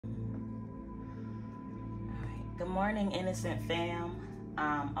Good morning, innocent fam.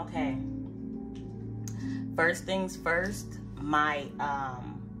 Okay. First things first, my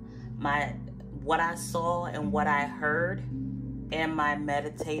what I saw and what I heard in my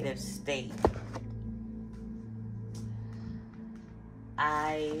meditative state.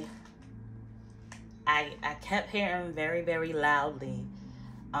 I kept hearing very, very loudly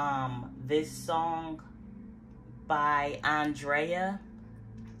this song by Andrea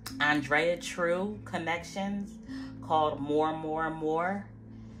True Connections called More, More, More.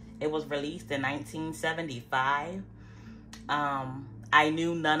 It was released in 1975. I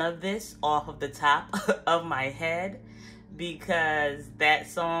knew none of this off of the top of my head because that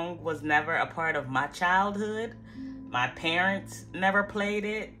song was never a part of my childhood. My parents never played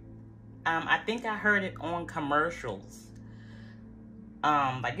it. I think I heard it on commercials.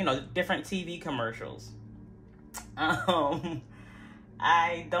 Like, different TV commercials. I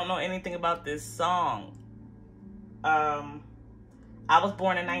don't know anything about this song. I was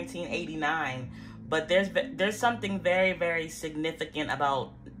born in 1989, but there's something very, very significant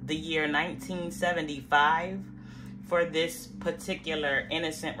about the year 1975 for this particular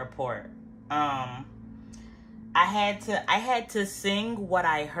innocent report. I had to sing what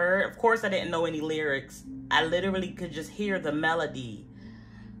I heard. Of course, I didn't know any lyrics. I literally could just hear the melody.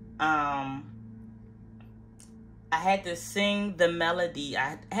 I had to sing the melody.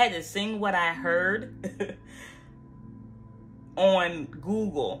 I had to sing what I heard on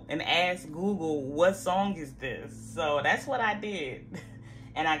Google and ask Google, what song is this? So that's what I did.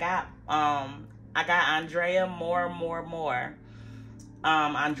 And I got Andrea More, More, More.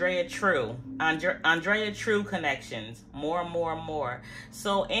 Andrea True Connections, More, More, More.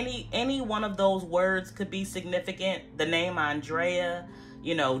 So any one of those words could be significant. The name Andrea,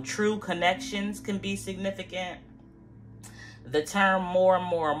 True Connections can be significant. The term more,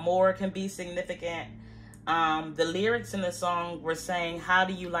 more, more can be significant. The lyrics in the song were saying, how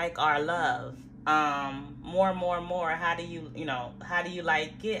do you like our love? More, more, more. How do you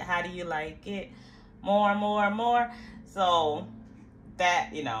like it? How do you like it? More, more, more. So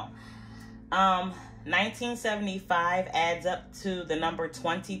that, 1975 adds up to the number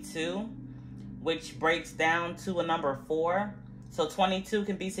 22, which breaks down to a number 4. So 22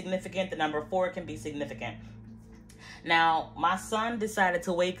 can be significant. The number 4 can be significant. Now, my son decided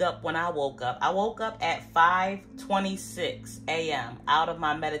to wake up when I woke up. I woke up at 5:26 a.m. out of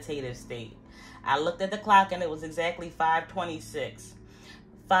my meditative state. I looked at the clock and it was exactly 5:26.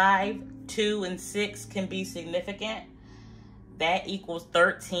 5, 2, and 6 can be significant. That equals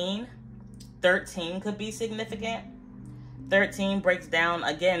 13. 13 could be significant. 13 breaks down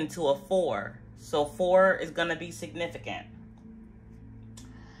again to a 4. So 4 is going to be significant.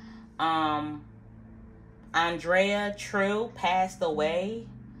 Andrea True passed away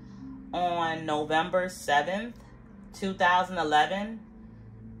on November 7th, 2011.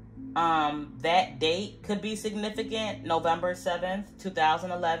 That date could be significant. November 7th,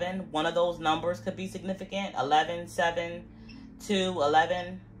 2011. One of those numbers could be significant. 11, 7, 2,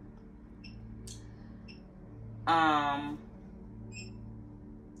 11. But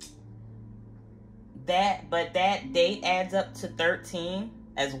that date adds up to 13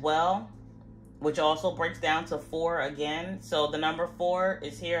 as well, which also breaks down to 4 again. So the number 4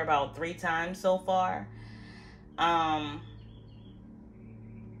 is here about 3 times so far.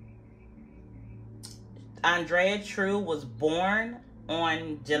 Andrea True was born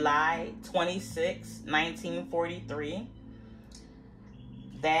on July 26, 1943.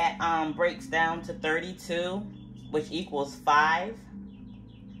 That breaks down to 32, which equals 5.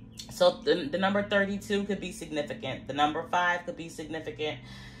 So the number 32 could be significant. The number 5 could be significant.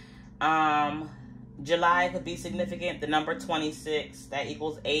 July could be significant. The number 26, that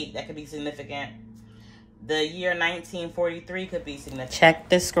equals 8. That could be significant. The year 1943 could be significant. Check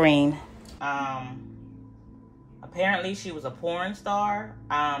the screen. Apparently she was a porn star.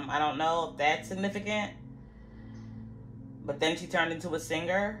 I don't know if that's significant. But then she turned into a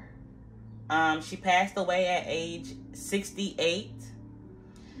singer. She passed away at age 68.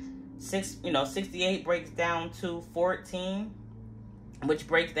 68 breaks down to 14, which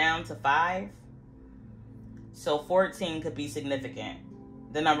breaks down to 5. So 14 could be significant.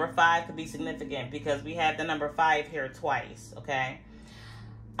 The number 5 could be significant because we have the number 5 here twice, okay?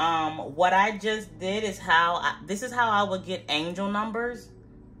 What I just did is this is how I would get angel numbers.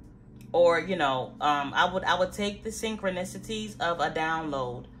 Or, I would take the synchronicities of a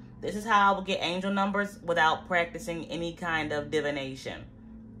download. This is how I would get angel numbers without practicing any kind of divination.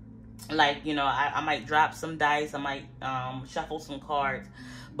 Like, I might drop some dice. I might shuffle some cards.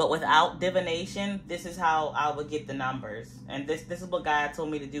 But without divination, this is how I would get the numbers. And this is what God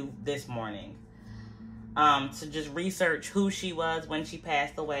told me to do this morning. to just research who she was when she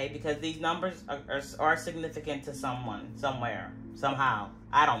passed away, because these numbers are significant to someone, somewhere, somehow.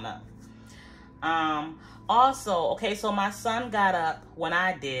 I don't know. Also, okay, so my son got up when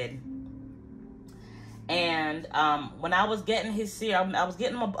I did. And when I was getting his cereal, I was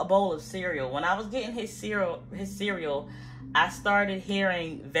getting him a bowl of cereal. When I was getting his cereal, I started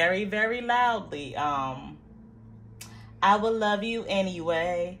hearing very, very loudly, I will love you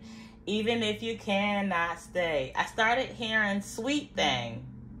anyway, even if you cannot stay. I started hearing Sweet Thing.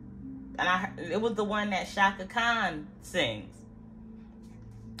 And it was the one that Shaka Khan sings.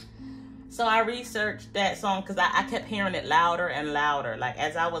 So I researched that song because I kept hearing it louder and louder. Like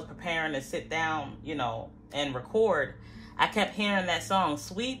as I was preparing to sit down, you know, and record, I kept hearing that song,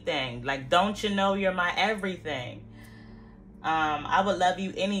 Sweet Thing. Like, don't you know you're my everything? I would love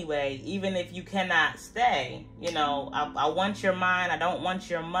you anyway, even if you cannot stay. You know, I want your mind. I don't want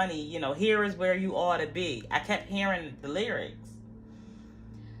your money. You know, here is where you ought to be. I kept hearing the lyrics.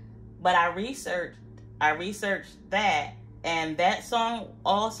 But I researched that. And that song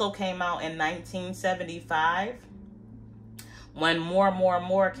also came out in 1975 when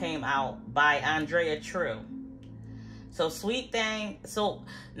More came out by Andrea True. So Sweet Thing, so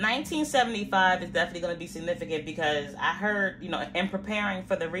 1975 is definitely going to be significant because I heard, you know, in preparing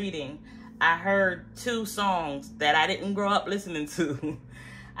for the reading, I heard two songs that I didn't grow up listening to.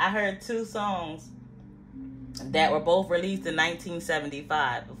 I heard two songs that were both released in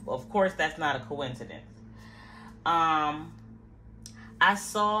 1975. Of course, that's not a coincidence. I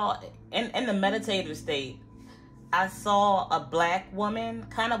saw, in the meditative state, I saw a black woman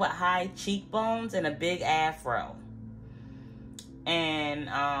kind of with high cheekbones and a big afro. And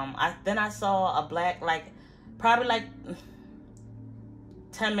then I saw a black, like, probably like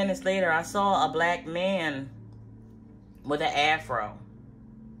 10 minutes later, I saw a black man with an afro.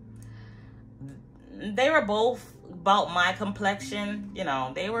 They were both about my complexion, you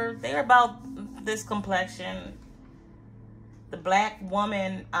know, they were about this complexion. The black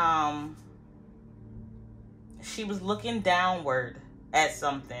woman, she was looking downward at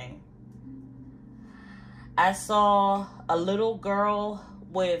something. I saw a little girl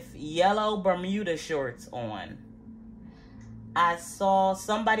with yellow Bermuda shorts on. I saw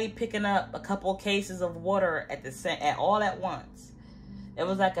somebody picking up a couple cases of water all at once. It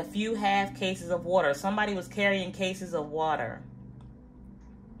was like a few half cases of water. Somebody was carrying cases of water.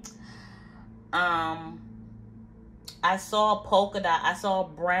 I saw polka dot. I saw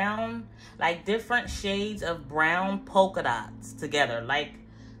brown, like different shades of brown polka dots together. Like,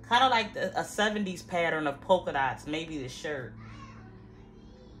 kind of like a 70s pattern of polka dots, maybe the shirt.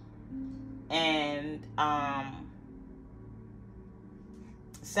 And,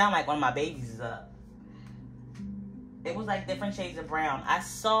 sound like one of my babies is up. It was like different shades of brown. I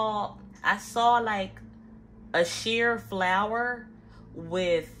saw like a sheer flower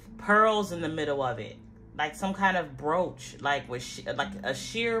with pearls in the middle of it. Like some kind of brooch, like with like a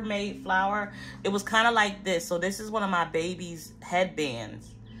sheer made flower. It was kind of like this. So this is one of my baby's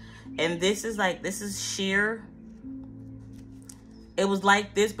headbands, and this is sheer. It was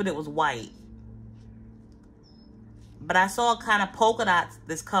like this, but it was white. But I saw kind of polka dots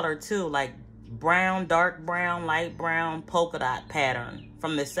this color too, like brown, dark brown, light brown polka dot pattern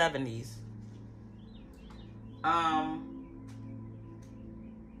from the 70s.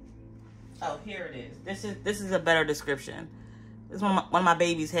 Oh, here it is. This is a better description. This is one of my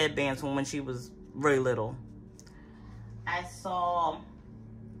baby's headbands from when she was really little. I saw,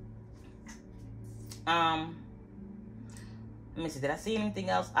 let me see, did I see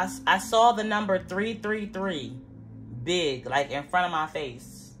anything else? I saw the number 333 big, like in front of my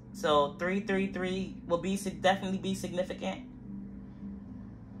face. So 333 will definitely be significant.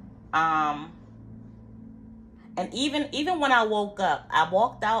 And even when I woke up, I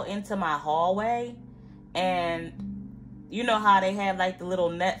walked out into my hallway, and you know how they have like the little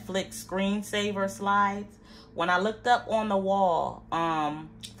Netflix screensaver slides? When I looked up on the wall,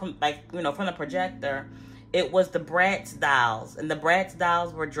 from the projector, it was the Bratz dolls, and the Bratz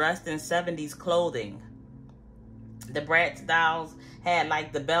dolls were dressed in 70s clothing. The Bratz dolls had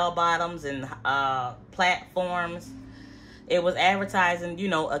like the bell bottoms and platforms. It was advertising, you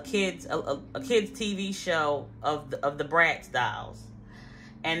know, a kids TV show of the Bratz dolls.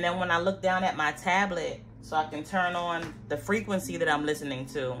 And then when I look down at my tablet so I can turn on the frequency that I'm listening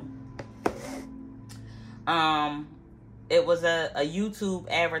to, it was a YouTube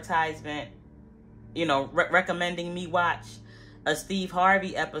advertisement, you know, recommending me watch a Steve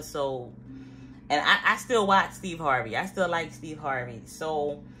Harvey episode. And I still watch Steve Harvey. I still like Steve Harvey.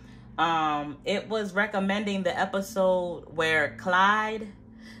 So it was recommending the episode where Clyde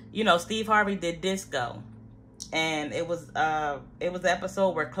you know, Steve Harvey did Disco. And it was the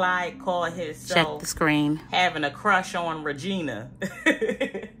episode where Clyde called himself, check the screen, having a crush on Regina.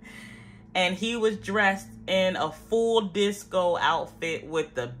 And he was dressed in a full disco outfit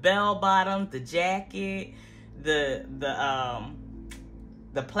with the bell bottoms, the jacket, the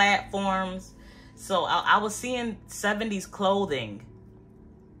platforms. So I was seeing 70s clothing,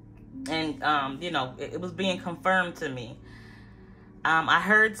 and you know, it was being confirmed to me. I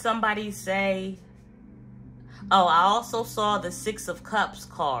heard somebody say, oh, I also saw the Six of Cups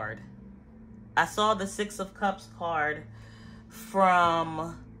card. I saw the Six of Cups card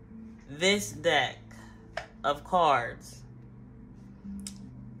from this deck of cards.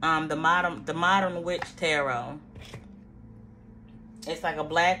 The Modern Witch Tarot. It's like a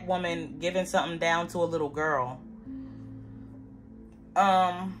black woman giving something down to a little girl.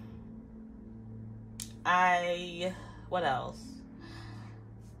 What else?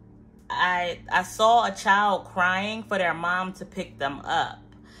 I saw a child crying for their mom to pick them up.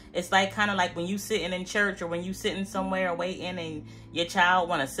 It's like kind of like when you sitting in church or when you sitting somewhere waiting and your child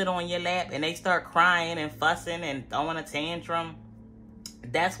want to sit on your lap and they start crying and fussing and throwing a tantrum.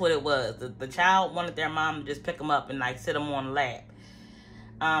 That's what it was. The child wanted their mom to just pick them up and like sit them on the lap.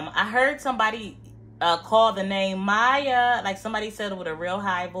 I heard somebody call the name Maya. Like somebody said it with a real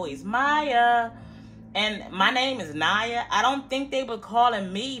high voice. Maya. And my name is Naya. I don't think they were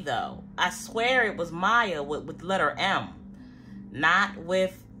calling me though. I swear it was Maya with the letter M. Not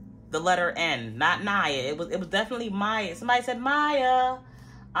with the letter N. Not Naya. It was definitely Maya. Somebody said Maya.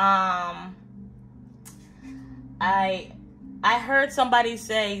 I heard somebody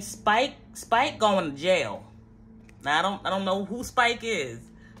say Spike going to jail. Now I don't know who Spike is,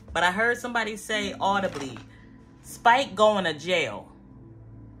 but I heard somebody say audibly, Spike going to jail.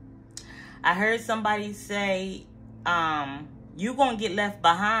 I heard somebody say, you gonna get left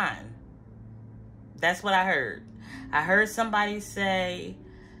behind. That's what I heard. I heard somebody say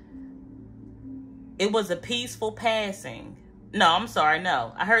it was a peaceful passing. No, I'm sorry,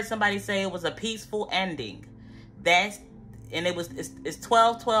 no. I heard somebody say it was a peaceful ending. It's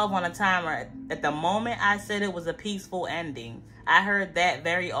 12:12 on a timer. At the moment I said it was a peaceful ending, I heard that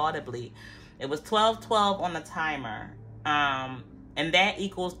very audibly. It was 12:12 on the timer. And that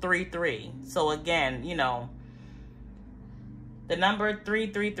equals 33. So again, you know, the number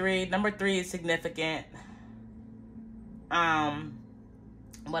 333, number 3 is significant.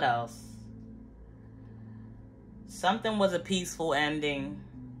 What else? Something was a peaceful ending.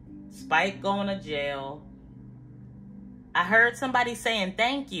 Spike going to jail. I heard somebody saying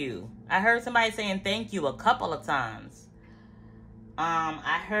thank you. I heard somebody saying thank you a couple of times.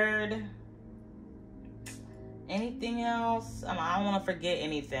 I heard anything else? I don't want to forget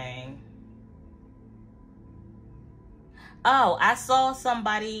anything. Oh, I saw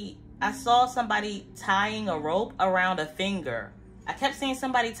somebody tying a rope around a finger. I kept seeing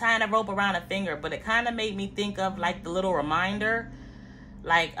somebody tying a rope around a finger, but it kind of made me think of like the little reminder,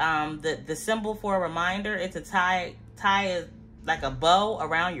 like the symbol for a reminder. It's a tie like a bow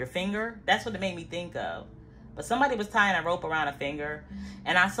around your finger. That's what it made me think of. But somebody was tying a rope around a finger,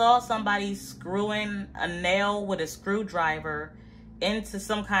 and I saw somebody screwing a nail with a screwdriver into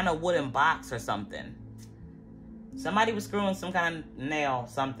some kind of wooden box or something. Somebody was screwing some kind of nail,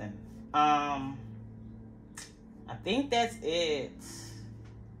 something. I think that's it.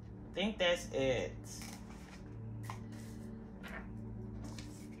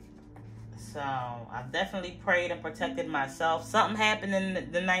 So I've definitely prayed and protected myself. Something happened in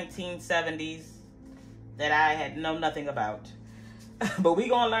the 1970s that I had know nothing about. But we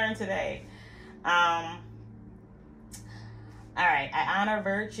gonna learn today. All right, I honor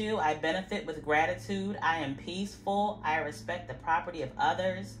virtue. I benefit with gratitude. I am peaceful. I respect the property of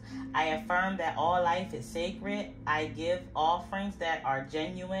others. I affirm that all life is sacred. I give offerings that are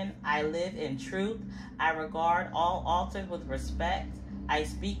genuine. I live in truth. I regard all altars with respect. I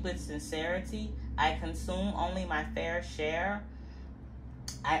speak with sincerity. I consume only my fair share.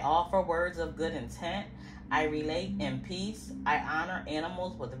 I offer words of good intent. I relate in peace. I honor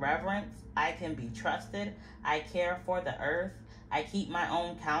animals with reverence. I can be trusted. I care for the earth. I keep my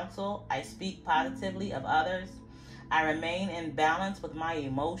own counsel. I speak positively of others. I remain in balance with my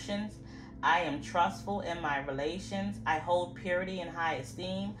emotions. I am trustful in my relations. I hold purity in high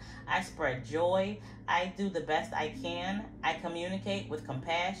esteem. I spread joy. I do the best I can. I communicate with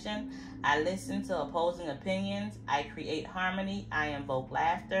compassion. I listen to opposing opinions. I create harmony. I invoke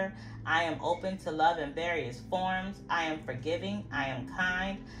laughter. I am open to love in various forms. I am forgiving. I am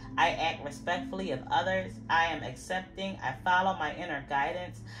kind. I act respectfully of others. I am accepting. I follow my inner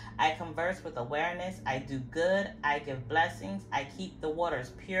guidance. I converse with awareness. I do good. I give blessings. I keep the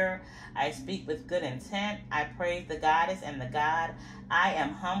waters pure. I speak with good intent. I praise the goddess and the God. I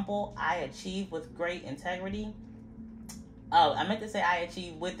am humble. I achieve with great integrity. Oh, I meant to say I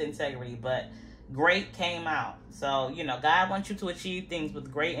achieve with integrity, but great came out. So, you know, God wants you to achieve things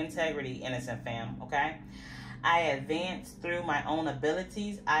with great integrity, innocent fam, okay? I advance through my own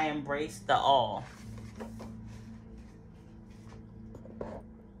abilities. I embrace the all.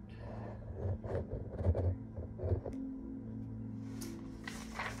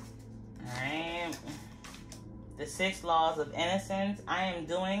 Alright. The 6 laws of innocence. I am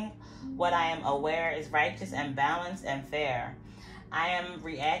doing what I am aware is righteous and balanced and fair. I am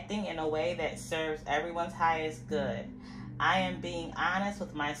reacting in a way that serves everyone's highest good. I am being honest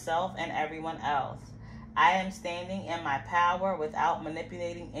with myself and everyone else. I am standing in my power without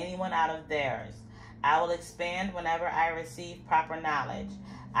manipulating anyone out of theirs. I will expand whenever I receive proper knowledge.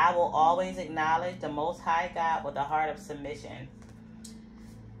 I will always acknowledge the Most High God with a heart of submission.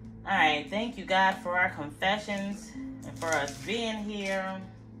 All right, thank you, God, for our confessions and for us being here.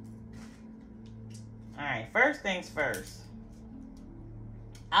 All right, first things first.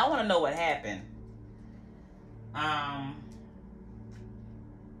 I want to know what happened.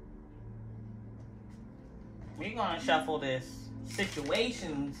 We're going to shuffle this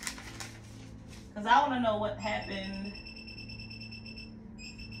situations because I want to know what happened.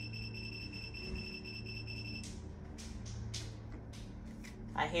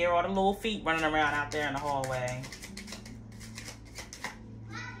 I hear all the little feet running around out there in the hallway.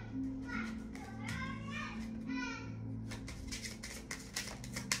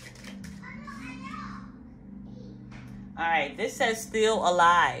 Alright, this says still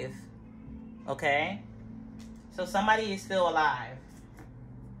alive. Okay? So somebody is still alive.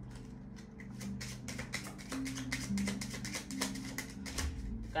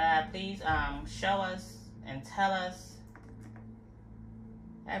 God, please show us and tell us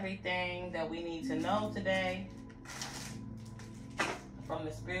everything that we need to know today from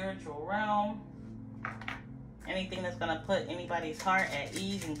the spiritual realm. Anything that's going to put anybody's heart at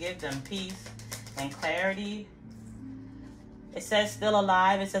ease and give them peace and clarity. It says still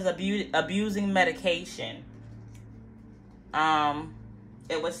alive. It says abusing medication.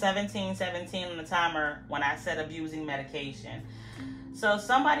 It was 17:17 on the timer when I said abusing medication. So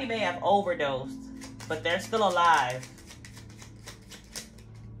somebody may have overdosed, but they're still alive.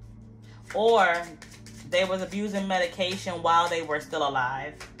 Or they was abusing medication while they were still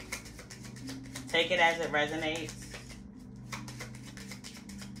alive. Take it as it resonates.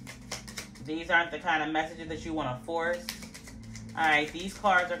 These aren't the kind of messages that you want to force. Alright, these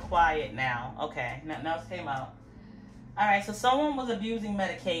cards are quiet now. Okay, nothing else came out. Alright, so someone was abusing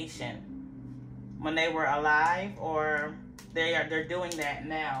medication when they were alive, or they're doing that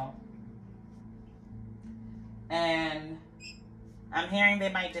now. And I'm hearing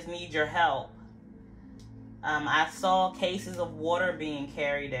they might just need your help. I saw cases of water being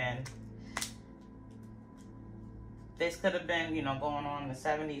carried in. This could have been, you know, going on in the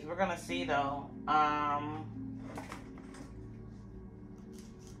 70s. We're going to see, though.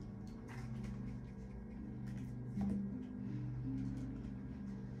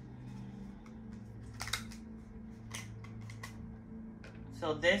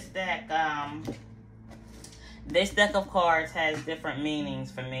 So this deck of cards has different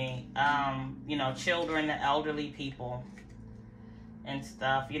meanings for me. You know, children, the elderly people and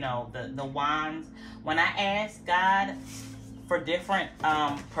stuff, you know, the wands. When I ask God for different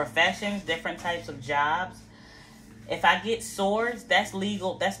professions, different types of jobs, if I get swords, that's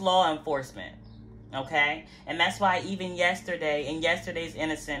legal, that's law enforcement. Okay? And that's why even yesterday, in yesterday's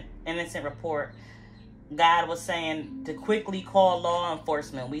innocent report, God was saying to quickly call law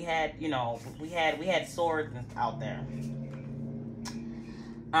enforcement. We had, you know, we had swords out there.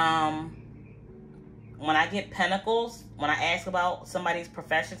 When I get pentacles, when I ask about somebody's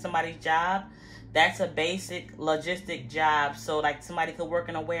profession, somebody's job, that's a basic logistic job. So like somebody could work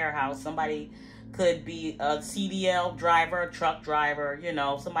in a warehouse, somebody could be a CDL driver, a truck driver, you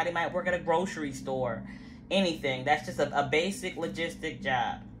know, somebody might work at a grocery store, anything. That's just a basic logistic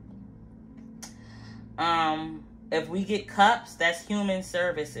job. If we get cups, that's human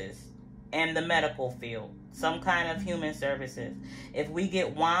services in the medical field, some kind of human services. If we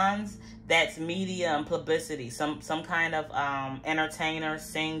get wands, that's media and publicity, some kind of entertainer,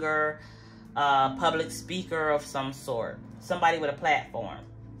 singer, public speaker of some sort, somebody with a platform.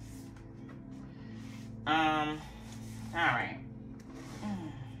 All right.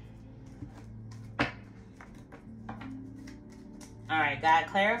 All right, God,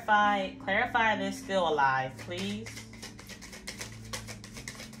 clarify this still alive, please.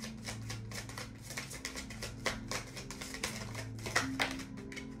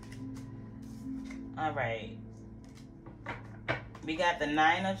 All right. We got the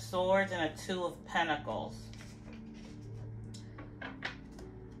 9 of Swords and a 2 of Pentacles.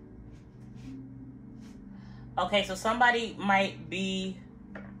 Okay, so somebody might be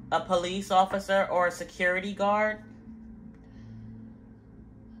a police officer or a security guard.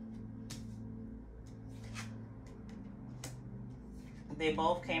 They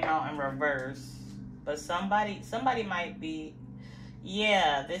both came out in reverse. But somebody might be,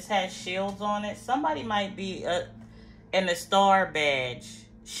 yeah, this has shields on it. Somebody might be in the star badge.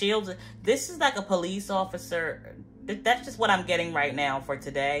 Shields. This is like a police officer. That's just what I'm getting right now for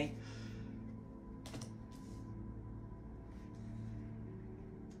today.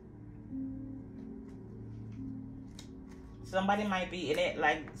 Somebody might be in it,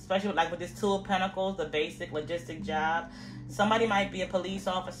 like, especially like with this 2 of Pentacles, the basic logistic job. Somebody might be a police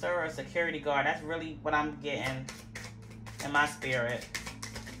officer or a security guard. That's really what I'm getting in my spirit.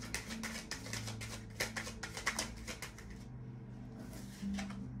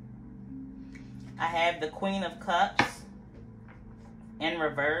 I have the Queen of Cups in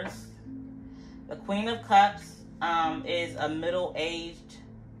reverse. The Queen of Cups is a middle-aged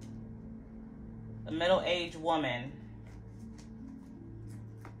woman.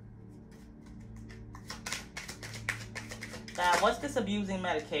 God, what's this abusing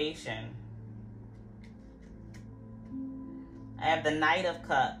medication? I have the Knight of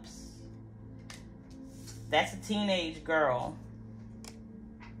Cups. That's a teenage girl.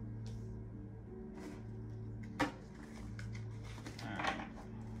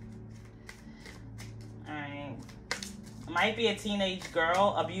 Alright. Might be a teenage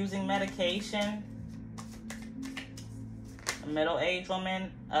girl abusing medication. A middle-aged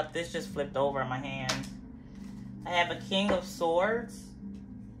woman. This just flipped over in my hand. I have a King of Swords.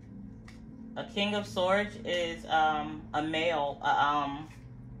 A King of Swords is a male,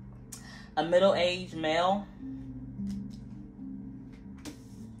 a middle-aged male.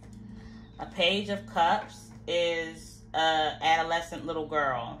 A Page of Cups is an adolescent little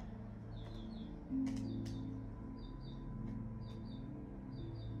girl.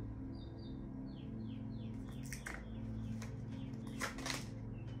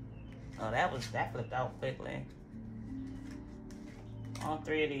 Oh, that flipped out quickly. All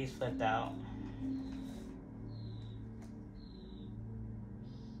 3 of these flipped out.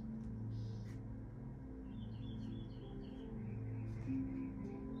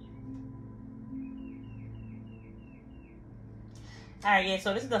 Alright, yeah,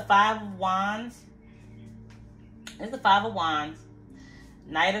 so this is the 5 of Wands. This is the 5 of Wands,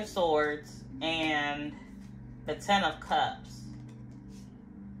 Knight of Swords, and the 10 of Cups.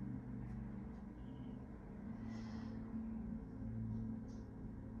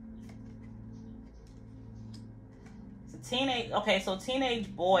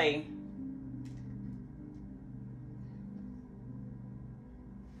 Teenage boy.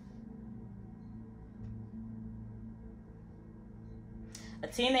 A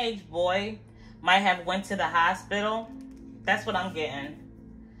teenage boy might have went to the hospital. That's what I'm getting.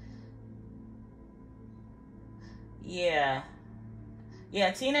 Yeah. Yeah,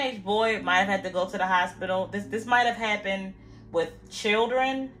 a teenage boy might have had to go to the hospital. This might have happened with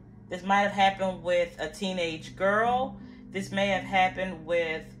children. This might have happened with a teenage girl. This may have happened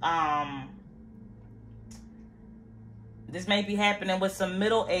with, this may be happening with some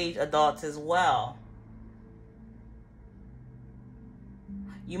middle-aged adults as well.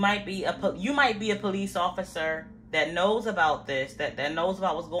 You might be a police officer that knows about this, that knows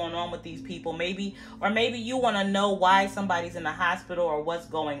about what's going on with these people. Maybe you want to know why somebody's in the hospital or what's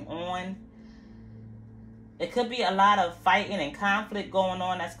going on. It could be a lot of fighting and conflict going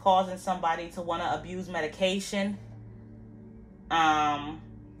on that's causing somebody to want to abuse medication.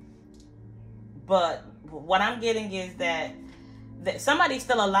 But what I'm getting is that somebody's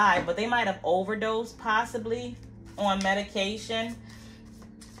still alive, but they might have overdosed possibly on medication.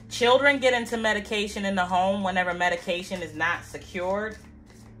 Children get into medication in the home whenever medication is not secured.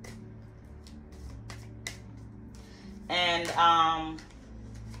 And,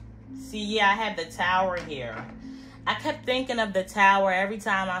 see, yeah, I had the Tower here. I kept thinking of the Tower every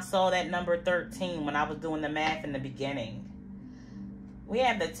time I saw that number 13 when I was doing the math in the beginning. We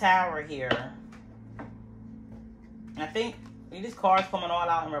have the Tower here. I think these cards coming all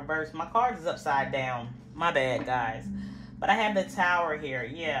out in reverse. My cards is upside down. My bad, guys. But I have the Tower here.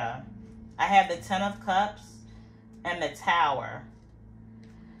 Yeah. I have the 10 of Cups and the Tower.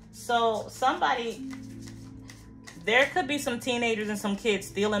 So somebody, there could be some teenagers and some kids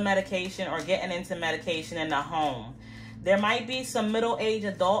stealing medication or getting into medication in the home. There might be some middle-aged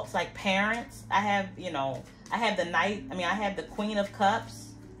adults, like parents. I have, I have the Queen of Cups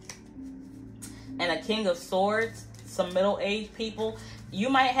and a King of Swords, some middle-aged people. You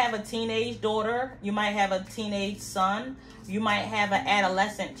might have a teenage daughter. You might have a teenage son. You might have an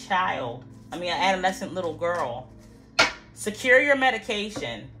adolescent child. An adolescent little girl. Secure your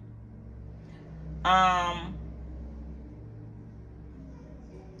medication.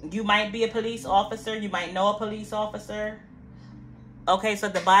 You might be a police officer. You might know a police officer. Okay, so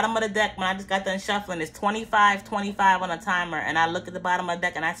at the bottom of the deck, when I just got done shuffling, it's 25 on a timer. And I look at the bottom of the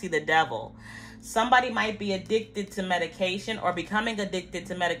deck and I see the Devil. Somebody might be addicted to medication or becoming addicted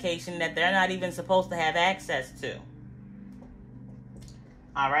to medication that they're not even supposed to have access to.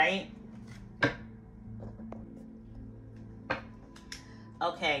 All right?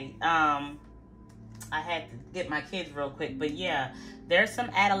 Okay, I had to get my kids real quick, but yeah, there's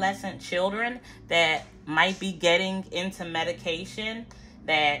some adolescent children that might be getting into medication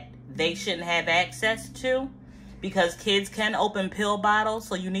that they shouldn't have access to, because kids can open pill bottles,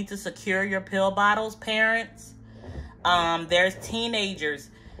 so you need to secure your pill bottles, parents. There's teenagers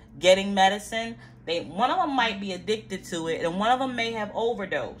getting medicine. One of them might be addicted to it, and one of them may have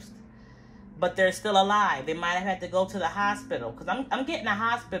overdosed, but they're still alive. They might have had to go to the hospital, because I'm getting a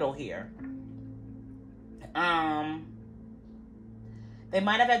hospital here. They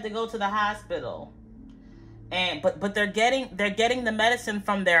might have had to go to the hospital, but they're getting the medicine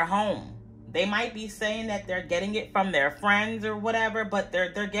from their home. They might be saying that they're getting it from their friends or whatever, but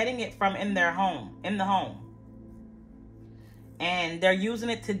they're getting it from in the home, and they're using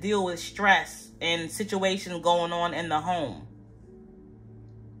it to deal with stress and situations going on in the home.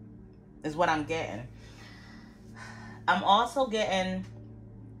 Is what I'm getting. I'm also getting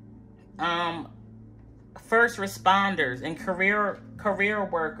first responders and career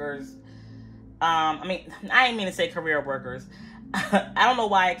workers. I didn't mean to say career workers. I don't know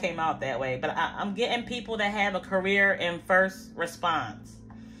why it came out that way, but I'm getting people that have a career in first response.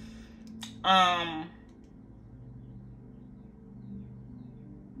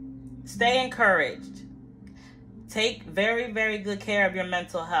 Stay encouraged. Take very, very good care of your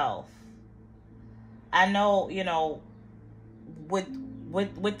mental health. I know,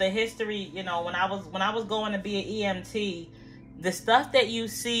 with the history, when I was going to be an EMT, the stuff that you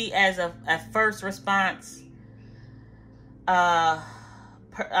see as a first response, the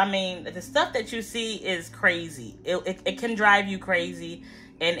stuff that you see is crazy. It can drive you crazy.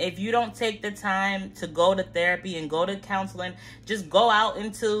 And if you don't take the time to go to therapy and go to counseling, just go out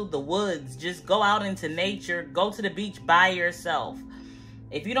into the woods, just go out into nature, go to the beach by yourself.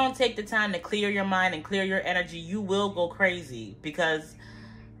 If you don't take the time to clear your mind and clear your energy, you will go crazy, because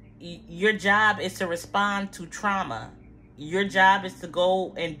your job is to respond to trauma. Your job is to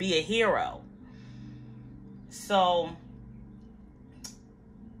go and be a hero. So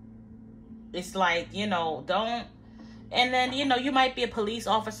it's like, don't. And then, you might be a police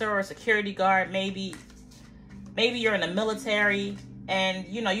officer or a security guard. Maybe you're in the military, and,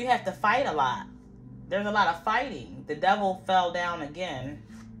 you have to fight a lot. There's a lot of fighting. The Devil fell down again.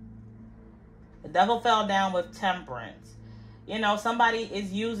 The Devil fell down with Temperance.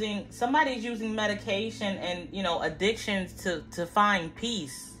 Somebody's using medication and, addictions to find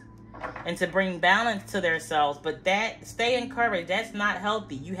peace and to bring balance to themselves. But stay encouraged. That's not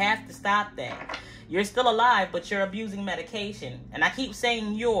healthy. You have to stop that. You're still alive, but you're abusing medication. And I keep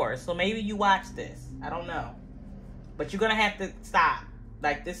saying yours, so maybe you watch this. I don't know. But you're going to have to stop.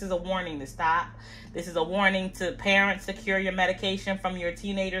 Like, this is a warning to stop. This is a warning to parents. Secure your medication from your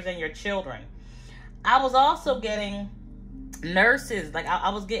teenagers and your children. I was also getting nurses. Like, I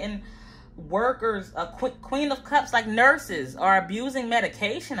was getting workers, a Queen of Cups, like nurses are abusing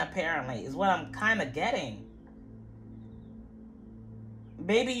medication, apparently, is what I'm kind of getting.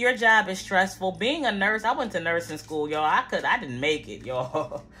 Baby, your job is stressful. Being a nurse, I went to nursing school, y'all. I didn't make it,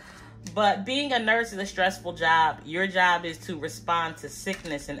 y'all. But being a nurse is a stressful job. Your job is to respond to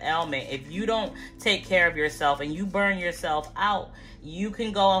sickness and ailment. If you don't take care of yourself and you burn yourself out, you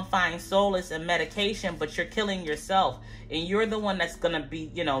can go and find solace in medication, but you're killing yourself. And you're the one that's going to be,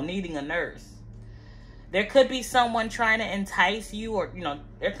 needing a nurse. There could be someone trying to entice you, or,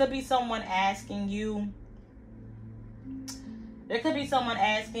 there could be someone asking you. There could be someone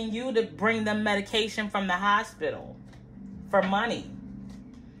asking you to bring them medication from the hospital for money.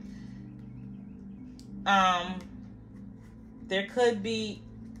 There could be,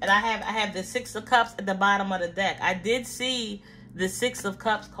 and I have the 6 of Cups at the bottom of the deck. I did see the Six of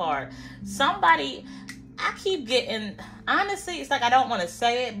Cups card. Somebody, I keep getting, honestly, it's like I don't want to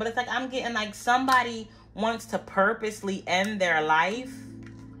say it, but it's like I'm getting like somebody wants to purposely end their life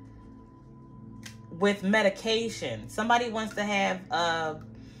with medication. Somebody wants to have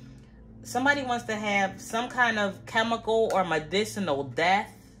some kind of chemical or medicinal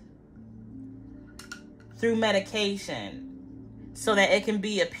death through medication so that it can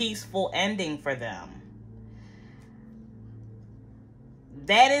be a peaceful ending for them.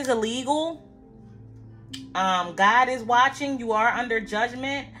 That is illegal. God is watching. You are under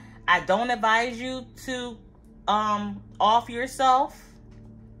judgment. I don't advise you to off yourself.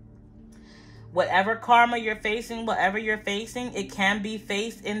 Whatever karma you're facing, whatever you're facing, it can be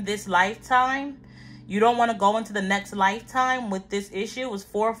faced in this lifetime. You don't want to go into the next lifetime with this issue. It was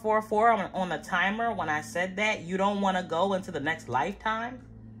 444 on the timer when I said that. You don't want to go into the next lifetime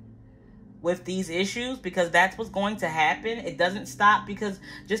with these issues, because that's what's going to happen. It doesn't stop because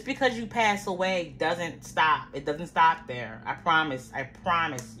just because you pass away doesn't stop. It doesn't stop there. I promise. I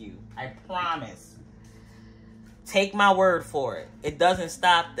promise you. I promise. Take my word for it. It doesn't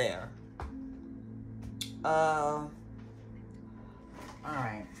stop there. All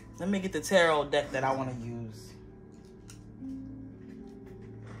right. Let me get the tarot deck that I want to use.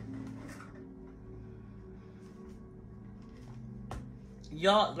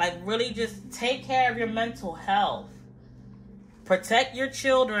 Y'all, like, really just take care of your mental health. Protect your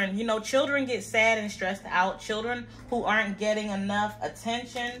children. You know, children get sad and stressed out. Children who aren't getting enough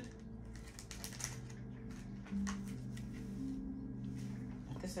attention.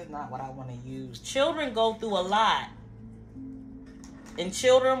 This is not what I want to use. Children go through a lot. And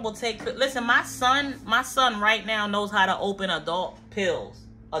children will take... Listen, my son right now knows how to open adult pill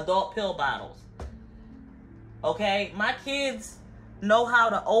bottles. Okay? My kids know how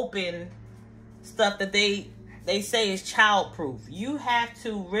to open stuff that they say is childproof. You have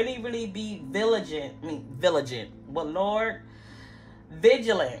to really, really be vigilant. But Lord,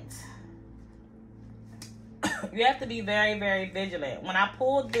 vigilant. You have to be very, very vigilant. When I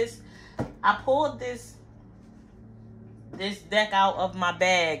pulled this deck out of my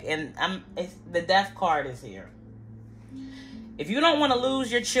bag, and the death card is here. If you don't want to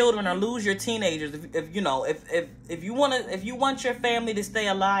lose your children or lose your teenagers, if you want your family to stay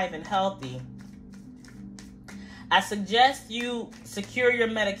alive and healthy, I suggest you secure your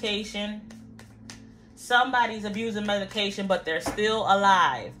medication. Somebody's abusing medication, but they're still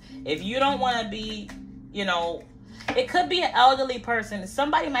alive. If you don't want to be, it could be an elderly person.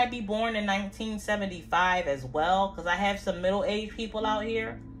 Somebody might be born in 1975 as well, because I have some middle-aged people out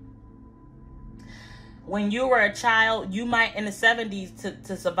here. When you were a child, you might, in the 70s,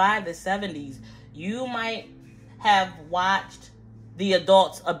 to survive the 70s, you might have watched the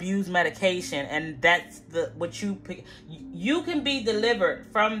adults abuse medication, and that's what you pick. You can be delivered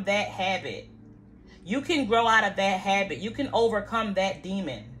from that habit. You can grow out of that habit. You can overcome that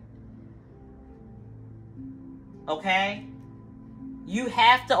demon. Okay? You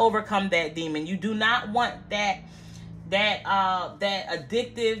have to overcome that demon. You do not want that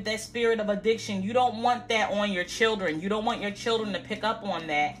addictive, that spirit of addiction. You don't want that on your children. You don't want your children to pick up on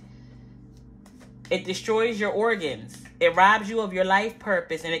that. It destroys your organs. It robs you of your life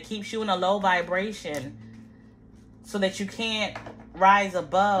purpose, and it keeps you in a low vibration so that you can't rise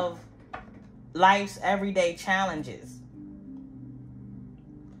above life's everyday challenges.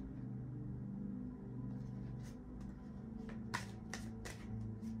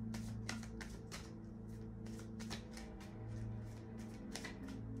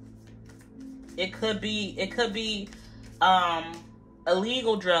 It could be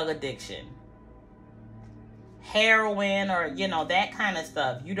illegal drug addiction, heroin, or that kind of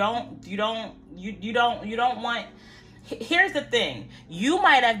stuff. You don't want. Here's the thing: you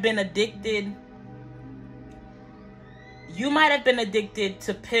might have been addicted. You might have been addicted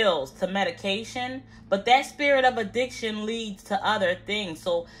to pills, to medication, but that spirit of addiction leads to other things.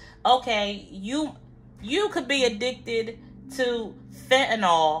 So, okay, you could be addicted to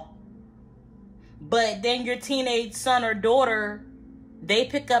fentanyl, but then your teenage son or daughter, they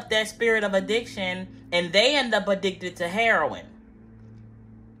pick up that spirit of addiction and they end up addicted to heroin.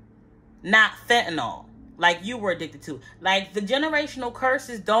 Not fentanyl, like you were addicted to. Like, the generational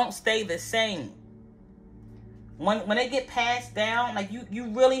curses don't stay the same. When they get passed down, like you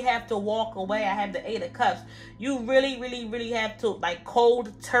really have to walk away. I have the 8 of Cups. You really, really, really have to, like,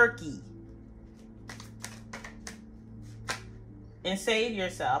 cold turkey, and save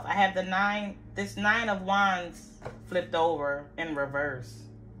yourself. I have this 9 of Wands flipped over in reverse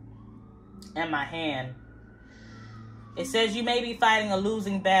in my hand. It says you may be fighting a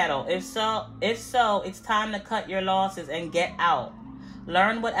losing battle. If so, it's time to cut your losses and get out.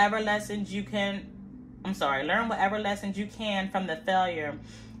 Learn whatever lessons you can from the failure,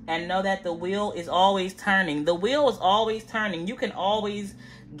 and know that the wheel is always turning. The wheel is always turning. You can always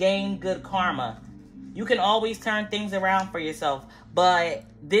gain good karma. You can always turn things around for yourself. But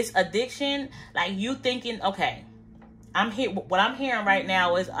this addiction, like you thinking, okay, what I'm hearing right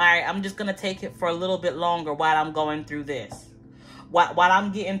now is, all right, I'm just going to take it for a little bit longer while I'm going through this. While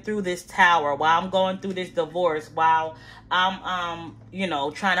I'm getting through this tower, while I'm going through this divorce, while I'm,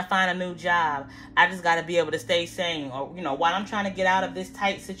 trying to find a new job. I just got to be able to stay sane. Or, while I'm trying to get out of this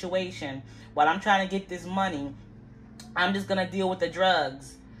tight situation, while I'm trying to get this money, I'm just going to deal with the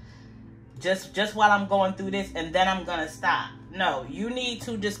drugs. Just while I'm going through this, and then I'm going to stop. No, you need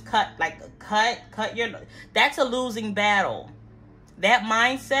to just cut your, that's a losing battle. That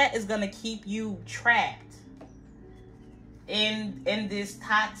mindset is going to keep you trapped in this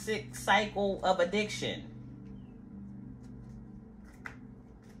toxic cycle of addiction.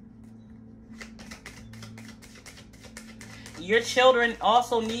 Your children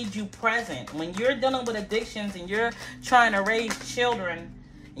also need you present. When you're dealing with addictions and you're trying to raise children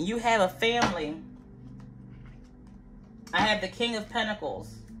and you have a family, I have the King of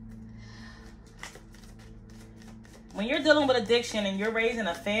Pentacles. When you're dealing with addiction and you're raising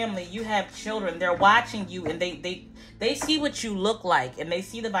a family, you have children, they're watching you, and they see what you look like, and they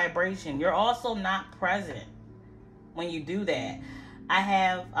see the vibration. You're also not present when you do that. I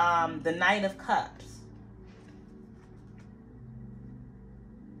have the Knight of Cups.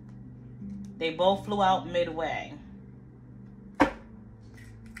 They both flew out midway.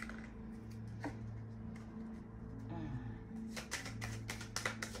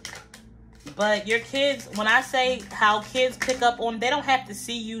 But your kids, when I say how kids pick up on, they don't have to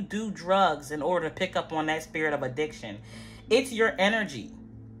see you do drugs in order to pick up on that spirit of addiction. It's your energy.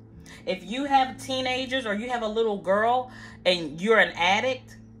 If you have teenagers or you have a little girl and you're an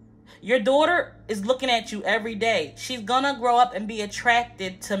addict, your daughter is looking at you every day. She's gonna grow up and be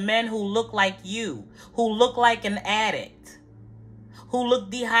attracted to men who look like you, who look like an addict, who look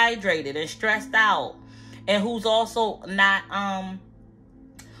dehydrated and stressed out, and who's also not,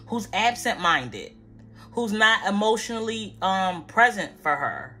 who's absent-minded, who's not emotionally present for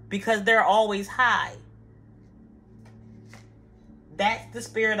her because they're always high. That's the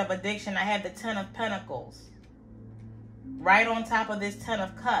spirit of addiction. I have the Ten of Pentacles right on top of this Ten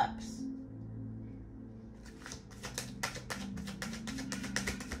of Cups.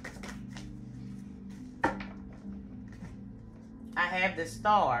 I have the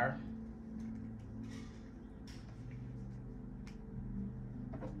Star.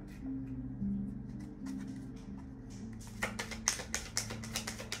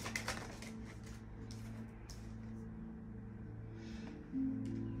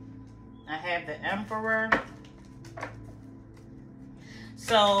 I have the Emperor.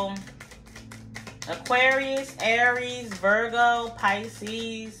 So, Aquarius, Aries, Virgo,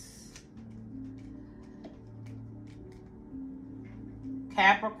 Pisces,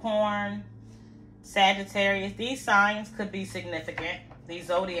 Capricorn, Sagittarius. These signs could be significant. These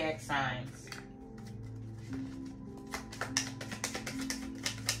zodiac signs.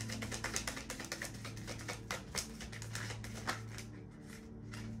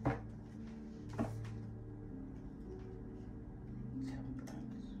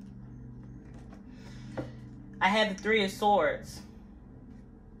 I had the Three of Swords.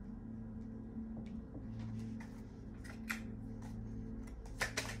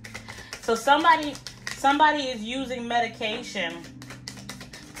 So somebody is using medication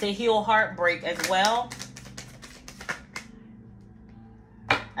to heal heartbreak as well.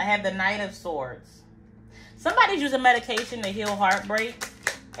 I have the Knight of Swords. Somebody's using medication to heal heartbreak,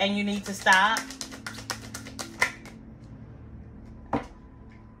 and you need to stop. I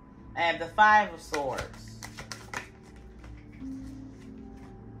have the Five of Swords.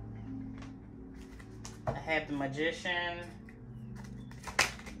 I have the Magician.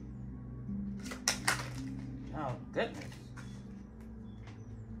 Oh, goodness.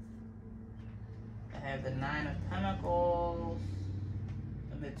 I have the Nine of Pentacles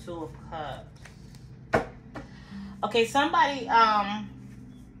and the Two of Cups. Okay, somebody,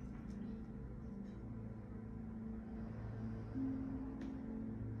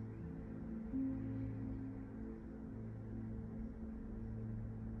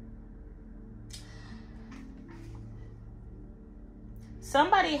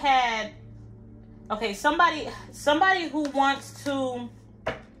 somebody had, okay, somebody who wants to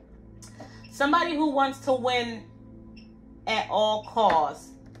win at all costs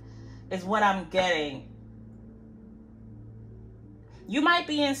is what I'm getting. You might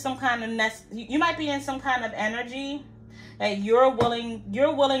be in some kind of you might be in some kind of energy that you're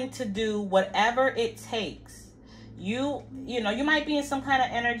willing to do whatever it takes. You know, you might be in some kind of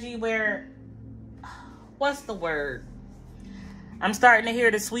energy where, what's the word? I'm starting to hear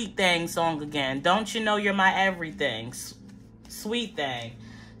the Sweet Thing song again. Don't you know you're my everything? Sweet Thing.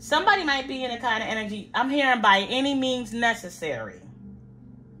 Somebody might be in a kind of energy. I'm hearing by any means necessary.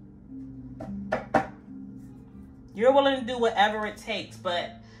 You're willing to do whatever it takes,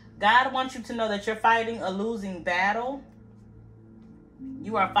 but God wants you to know that you're fighting a losing battle.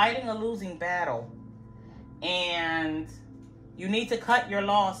 You are fighting a losing battle. And you need to cut your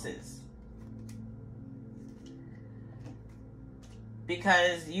losses.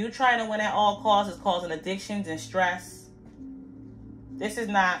 Because you trying to win at all costs is causing addictions and stress. This is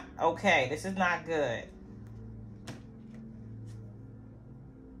not okay. This is not good.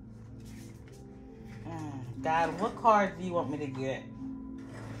 God, what cards do you want me to get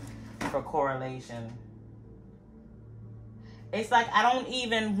for correlation? It's like I don't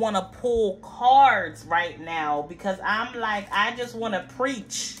even want to pull cards right now because I'm like, I just want to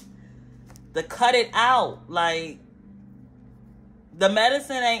preach to cut it out. Like, the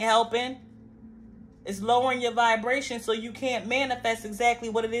medicine ain't helping. It's lowering your vibration so you can't manifest exactly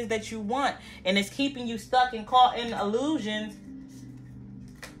what it is that you want. And it's keeping you stuck and caught in illusions.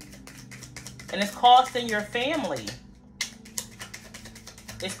 And it's costing your family.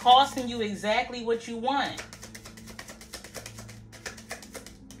 It's costing you exactly what you want.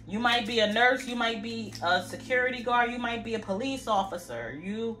 You might be a nurse. You might be a security guard. You might be a police officer.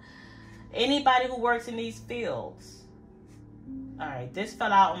 Anybody who works in these fields. All right, this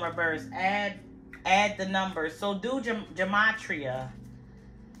fell out in reverse. Add the numbers. So do gematria.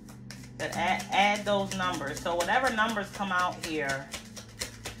 But add those numbers. So whatever numbers come out here.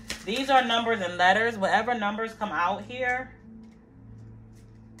 These are numbers and letters. Whatever numbers come out here,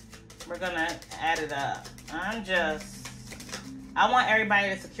 we're going to add it up. I want everybody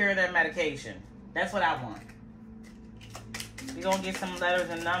to secure their medication. That's what I want. We're going to get some letters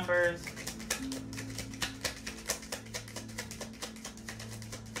and numbers.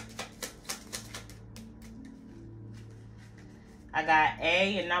 I got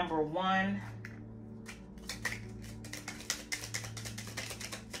A and number 1.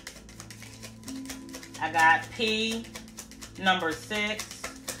 I got P, number 6.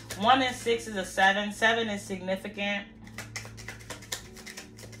 1 and 6 is a 7. 7 is significant.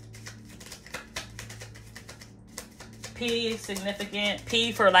 P is significant.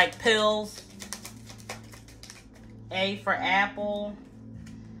 P for like pills. A for apple.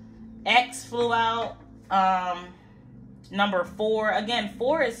 X flew out. Number 4. Again,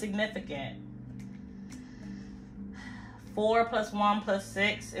 4 is significant. 4 plus 1 plus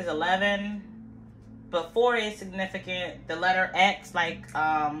 6 is 11. But 4 is significant. The letter X, like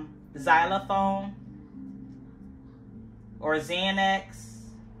xylophone or Xanax,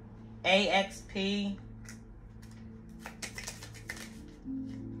 AXP.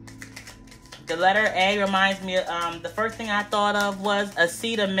 The letter A reminds me of, the first thing I thought of was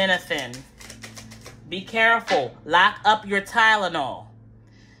acetaminophen. Be careful. Lock up your Tylenol.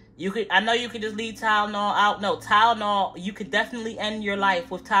 I know you could just leave Tylenol out. No, Tylenol, you could definitely end your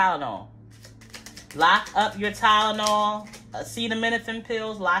life with Tylenol. Lock up your Tylenol, acetaminophen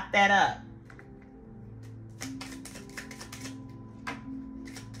pills, lock that up.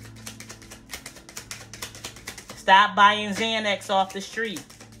 Stop buying Xanax off the street.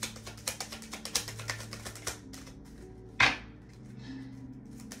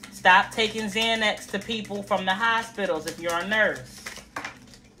 Stop taking Xanax to people from the hospitals if you're a nurse.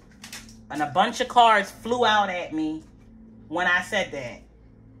 And a bunch of cards flew out at me when I said that.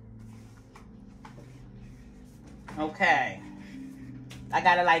 Okay. I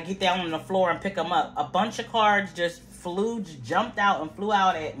gotta like get down on the floor and pick them up. A bunch of cards just jumped out and flew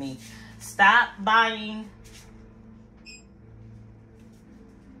out at me. Stop buying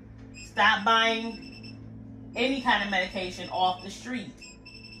any kind of medication off the street.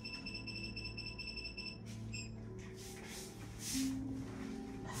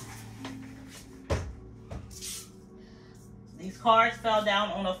 These cards fell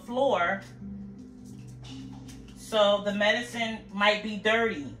down on the floor. So the medicine might be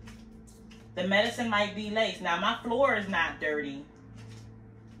dirty. The medicine might be laced. Now my floor is not dirty.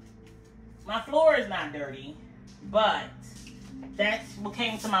 My floor is not dirty. But that's what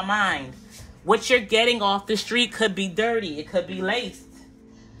came to my mind. What you're getting off the street could be dirty. It could be laced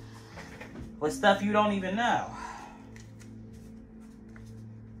with stuff you don't even know.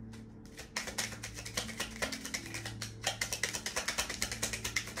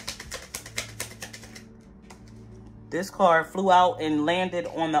 This card flew out and landed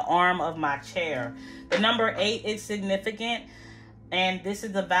on the arm of my chair. The number 8 is significant. And this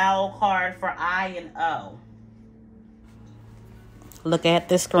is the vowel card for I and O. Look at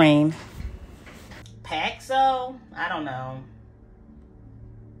the screen. Paxo? I don't know.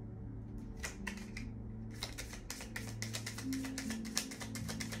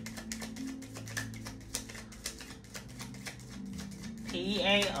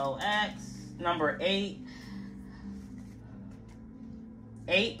 P-A-O-X. Number 8.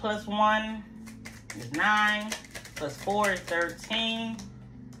 8 plus 1 is 9. Plus 4 is 13.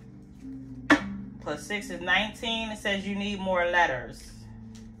 Plus 6 is 19. It says you need more letters.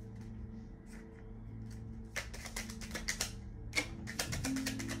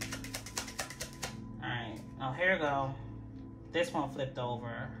 Alright. Oh, here we go. This one flipped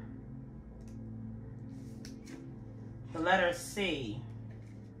over. The letter C.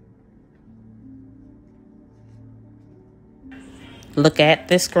 Look at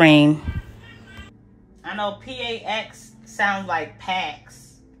the screen. I know P-A-X sounds like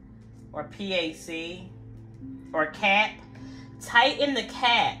Pax or P-A-C or cap. Tighten the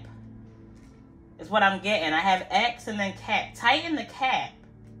cap is what I'm getting. I have X and then cap. Tighten the cap.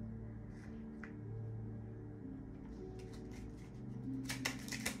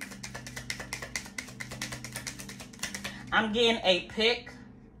 I'm getting a pick.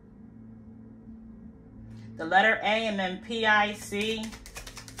 The letter A and then P-I-C.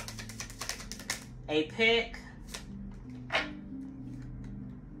 A pick.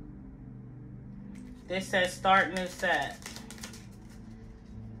 This says start new set.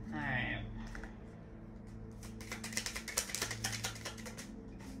 Alright.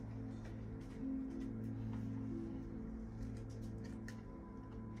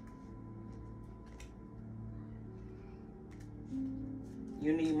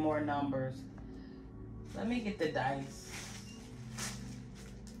 You need more numbers. Let me get the dice.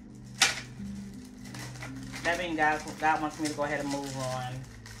 That means God wants me to go ahead and move on.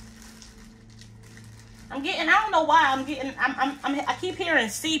 I'm getting, I don't know why I'm getting, I keep hearing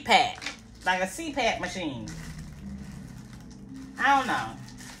CPAP, like a CPAP machine. I don't know.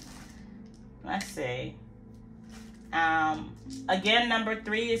 Let's see. Again, number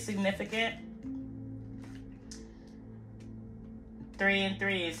 3 is significant. 3 and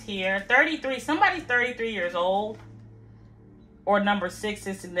 3 is here. 33, somebody's 33 years old. Or number 6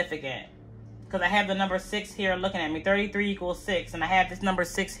 is significant. Because I have the number 6 here looking at me. 33 equals 6. And I have this number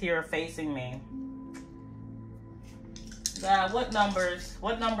 6 here facing me. God, what numbers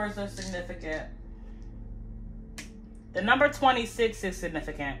are significant? The number 26 is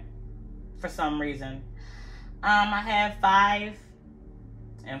significant for some reason. I have 5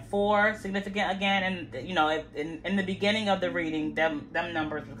 and 4 significant again. And, you know, in the beginning of the reading, them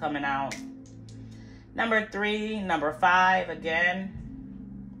numbers were coming out. Number 3, number 5 again.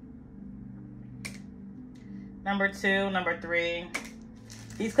 Number 2, number 3.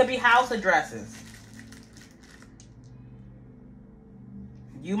 These could be house addresses.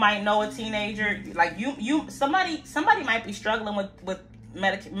 You might know a teenager, like somebody might be struggling with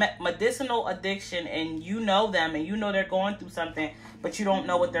medicinal addiction, and you know them, and you know they're going through something, but you don't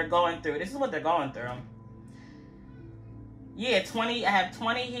know what they're going through. This is what they're going through. Yeah, 20. I have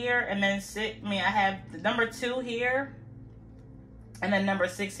 20 here, and then 6. I have the number 2 here, and then number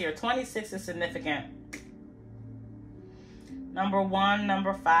 6 here. 26 is significant. Number 1,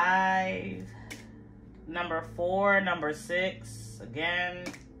 number 5, number 4, number 6, again,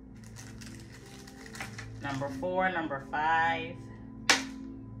 number 4, number 5,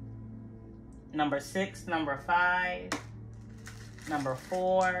 number 6, number 5, number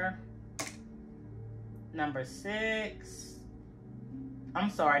 4, number 6, I'm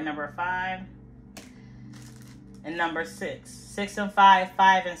sorry, number 5, and number 6. 6 and 5,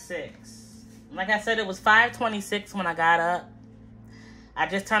 5 and 6. Like I said, it was 5:26 when I got up. I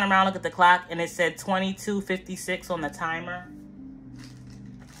just turned around, looked at the clock, and it said 22:56 on the timer.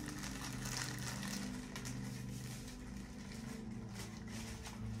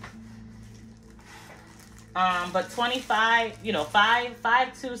 But 25,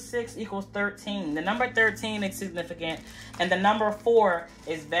 5 2 6 equals 13. The number 13 is significant, and the number 4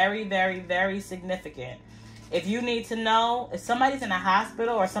 is very, very, very significant. If you need to know, if somebody's in a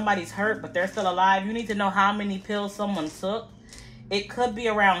hospital or somebody's hurt, but they're still alive, you need to know how many pills someone took. It could be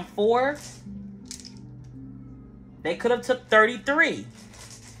around 4. They could have took 33.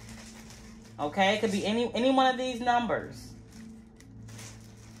 Okay, it could be any one of these numbers.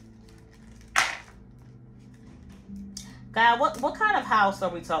 God, what kind of house are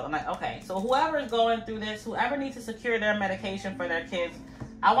we talking like? Okay, so whoever is going through this, whoever needs to secure their medication for their kids,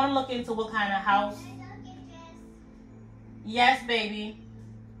 I want to look into what kind of house. Yes, baby.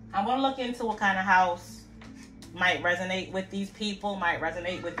 I want to look into what kind of house might resonate with these people, might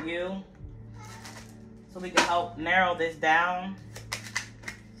resonate with you, so we can help narrow this down.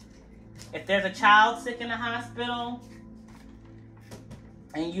 If there's a child sick in the hospital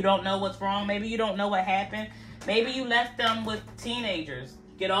and you don't know what's wrong, maybe you don't know what happened, maybe you left them with teenagers.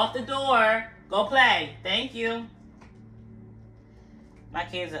 Get off the door. Go play. Thank you. My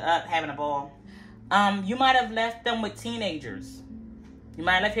kids are up having a ball. You might have left them with teenagers. You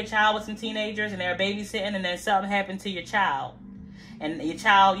might have left your child with some teenagers and they're babysitting, and then something happened to your child. And your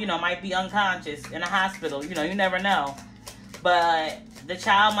child, you know, might be unconscious in a hospital. You know, you never know. But the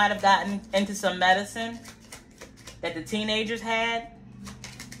child might have gotten into some medicine that the teenagers had.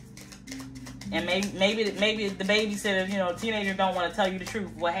 And maybe the babysitter, you know, teenagers don't want to tell you the truth,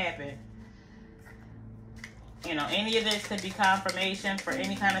 what happened. You know, any of this could be confirmation for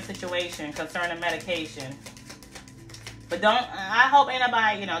any kind of situation concerning medication. But I hope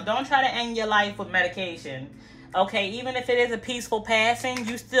anybody, you know, don't try to end your life with medication. Okay, even if it is a peaceful passing,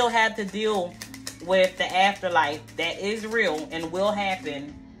 you still have to deal with the afterlife that is real and will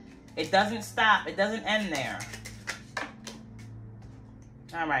happen. It doesn't stop. It doesn't end there.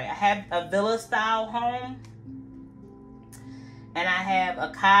 All right, I have a villa-style home, and I have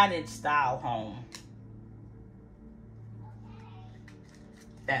a cottage-style home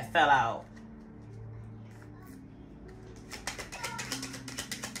that fell out.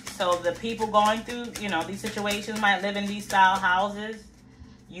 So the people going through, you know, these situations might live in these style houses.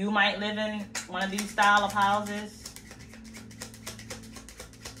 You might live in one of these style of houses.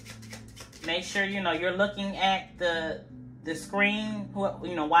 Make sure, you know, you're looking at the screen,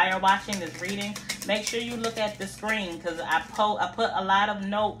 you know, while you're watching this reading. Make sure you look at the screen, because I put a lot of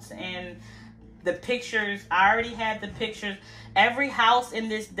notes and the pictures. I already have the pictures. Every house in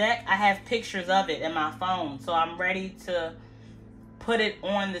this deck, I have pictures of it in my phone. So I'm ready to put it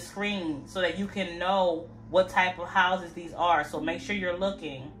on the screen so that you can know what type of houses these are. So make sure you're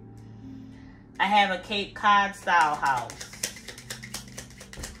looking. I have a Cape Cod style house.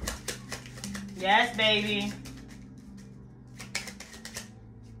 Yes, baby.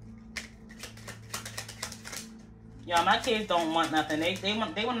 Y'all, my kids don't want nothing. They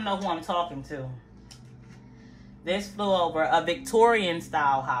want to know who I'm talking to. This flew over a Victorian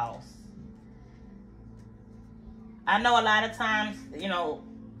style house. I know a lot of times, you know,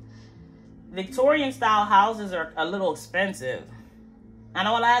 Victorian style houses are a little expensive. I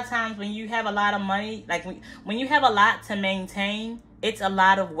know a lot of times when you have a lot of money, like when you have a lot to maintain, it's a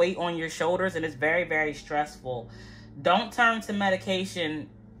lot of weight on your shoulders, and it's very, very stressful. Don't turn to medication,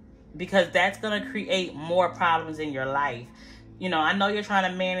 because that's going to create more problems in your life. You know, I know you're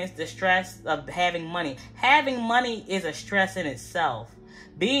trying to manage the stress of having money. Having money is a stress in itself.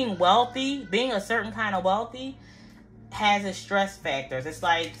 Being wealthy, being a certain kind of wealthy, has its stress factors. It's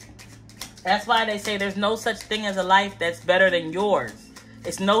like, that's why they say there's no such thing as a life that's better than yours.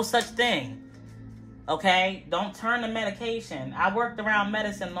 It's no such thing. Okay? Don't turn to medication. I worked around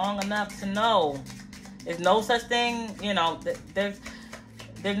medicine long enough to know there's no such thing, you know,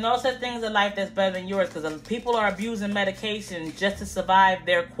 there's no such thing as a life that's better than yours, because people are abusing medication just to survive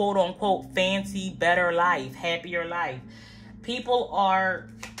their quote-unquote fancy, better life, happier life. People are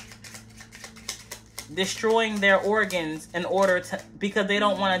destroying their organs in order to, because they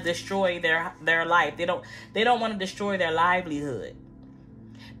don't want to destroy their life. They don't want to destroy their livelihood.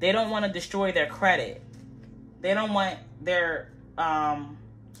 They don't want to destroy their credit. They don't want their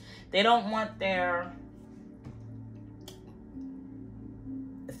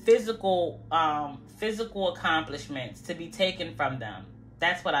physical accomplishments to be taken from them.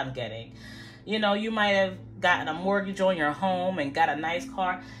 That's what I'm getting. You know, you might have gotten a mortgage on your home and got a nice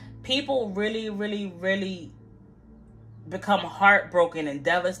car. People really, really, really become heartbroken and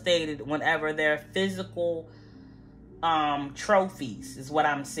devastated whenever their physical trophies is what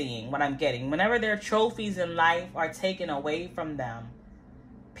I'm seeing, what I'm getting. Whenever their trophies in life are taken away from them,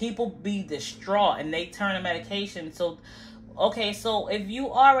 people be distraught and they turn to medication. So, okay, so if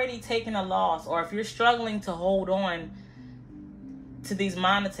you already taken a loss, or if you're struggling to hold on to these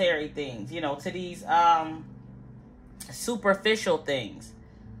monetary things, you know, to these superficial things,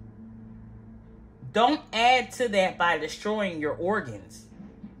 don't add to that by destroying your organs.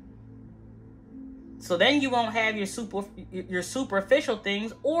 So then you won't have your superficial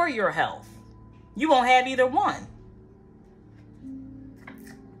things or your health. You won't have either one.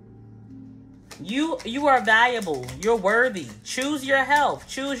 You are valuable. You're worthy. Choose your health.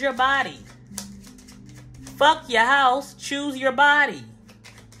 Choose your body. Fuck your house. Choose your body.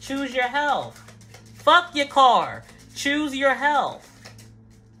 Choose your health. Fuck your car. Choose your health.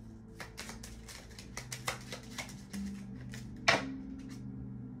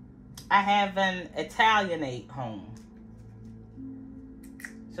 I have an Italianate home.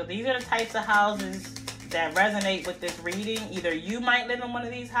 So these are the types of houses that resonate with this reading. Either you might live in one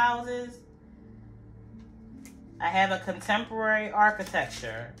of these houses. I have a contemporary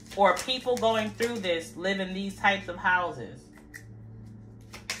architecture, or people going through this live in these types of houses.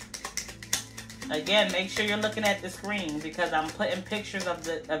 Again, make sure you're looking at the screen because I'm putting pictures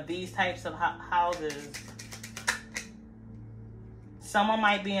of these types of houses. Someone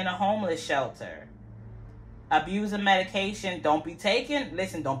might be in a homeless shelter. Abusing medication. Don't be taking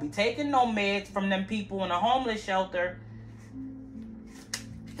no meds from them people in a homeless shelter.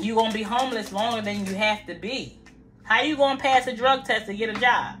 You're going to be homeless longer than you have to be. How you going to pass a drug test to get a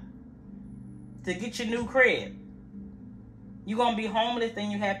job? To get your new crib? You're going to be homeless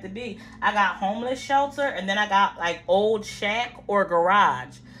than you have to be. I got homeless shelter, and then I got like old shack or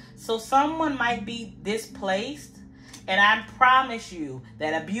garage. So someone might be displaced, and I promise you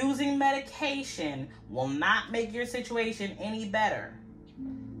that abusing medication will not make your situation any better.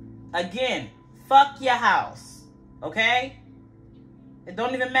 Again, fuck your house, okay? It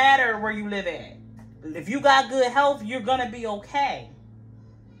don't even matter where you live at. If you got good health, you're going to be okay.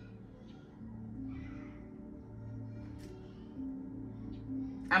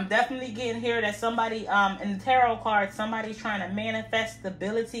 I'm definitely getting here that somebody, in the tarot card, somebody's trying to manifest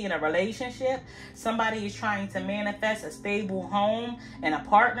stability in a relationship. Somebody is trying to manifest a stable home and a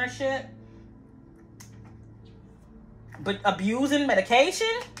partnership. But abusing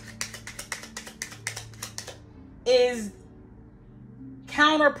medication is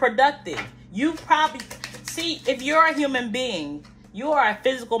counterproductive. You probably, see, if you're a human being, you are a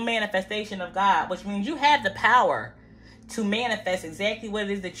physical manifestation of God, which means you have the power to manifest exactly what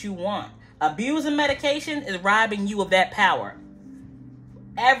it is that you want. Abusing medication is robbing you of that power.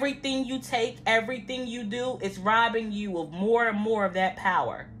 Everything you take, everything you do, is robbing you of more and more of that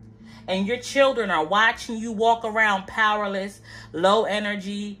power. And your children are watching you walk around powerless, low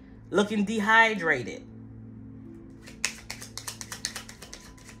energy, looking dehydrated.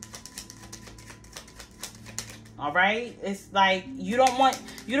 All right? It's like you don't want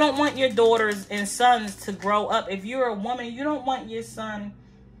your daughters and sons to grow up. If you're a woman, you don't want your son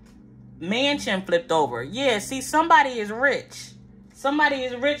mansion flipped over. Yeah, see, somebody is rich. Somebody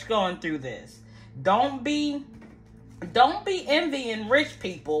is rich going through this. Don't be envying rich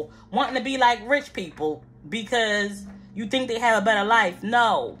people, wanting to be like rich people because you think they have a better life.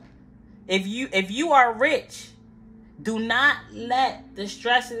 No. If you are rich, do not let the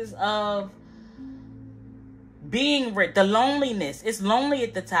stresses of being rich, the loneliness, it's lonely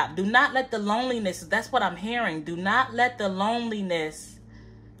at the top. Do not let the loneliness, that's what I'm hearing. Do not let the loneliness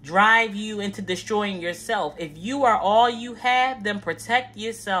drive you into destroying yourself. If you are all you have, then protect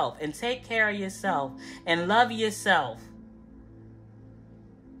yourself and take care of yourself and love yourself.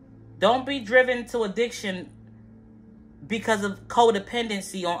 Don't be driven to addiction because of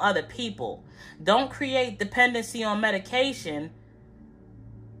codependency on other people. Don't create dependency on medication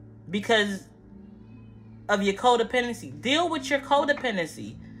because of your codependency. Deal with your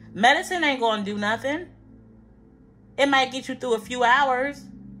codependency. Medicine ain't gonna do nothing. It might get you through a few hours,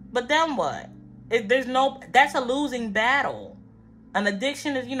 but then what? That's a losing battle. An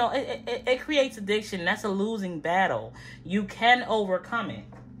addiction is, it creates addiction. That's a losing battle. You can overcome it.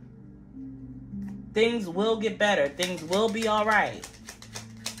 Things will get better. Things will be all right.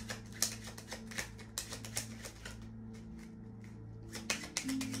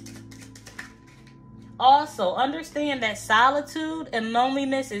 Also, understand that solitude and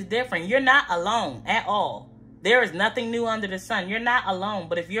loneliness is different. You're not alone at all. There is nothing new under the sun. You're not alone.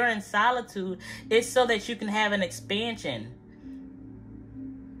 But if you're in solitude, it's so that you can have an expansion.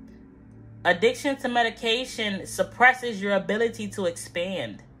 Addiction to medication suppresses your ability to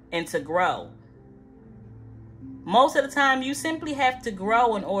expand and to grow. Most of the time, you simply have to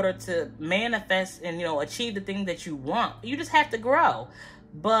grow in order to manifest and, achieve the thing that you want. You just have to grow.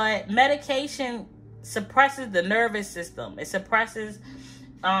 But medication suppresses the nervous system. It suppresses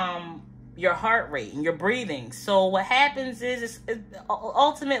your heart rate and your breathing. So what happens is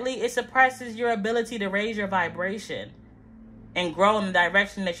ultimately it suppresses your ability to raise your vibration and grow in the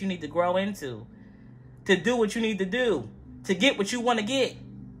direction that you need to grow into, to do what you need to do, to get what you want to get,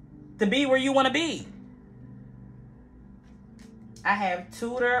 to be where you want to be. I have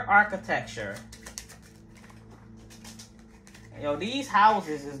Tudor architecture. These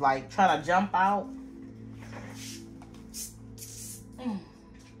houses is like trying to jump out.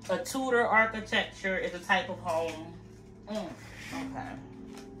 A Tudor architecture is a type of home. Okay.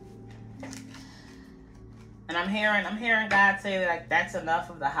 And I'm hearing God say like that's enough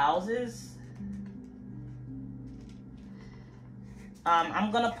of the houses.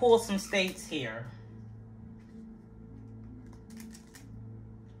 I'm going to pull some states here.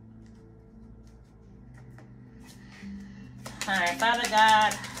 All right, Father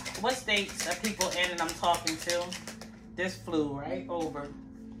God, what states are people in that I'm talking to? This flew right over.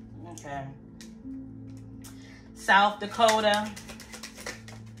 Okay. South Dakota,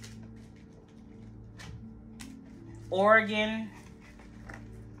 Oregon.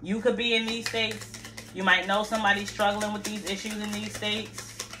 You could be in these states. You might know somebody struggling with these issues in these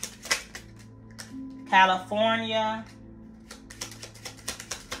states. California.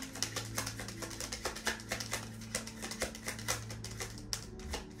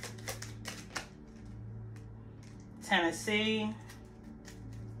 Tennessee.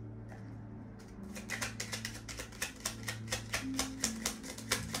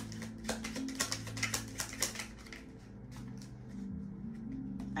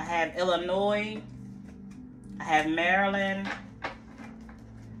 I have Illinois. I have Maryland.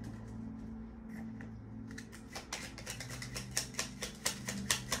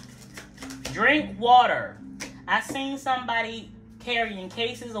 Drink water. I seen somebody carrying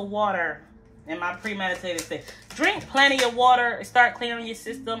cases of water in my premeditated state. Drink plenty of water. Start clearing your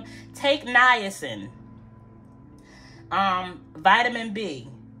system. Take niacin. Vitamin B.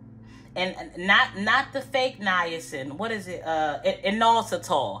 And not the fake niacin. What is it?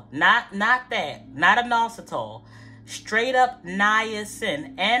 Inositol. Not that. Not inositol. Straight up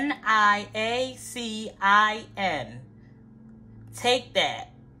niacin. Niacin. Take that.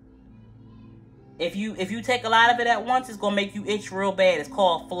 If you take a lot of it at once, it's gonna make you itch real bad. It's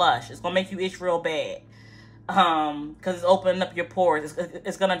called flush. It's gonna make you itch real bad. Because it's opening up your pores.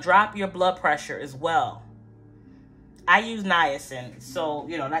 It's gonna drop your blood pressure as well. I use niacin, so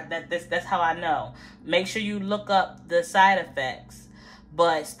you know that's how I know. Make sure you look up the side effects,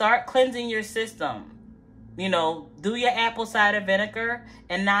 but start cleansing your system. You know, do your apple cider vinegar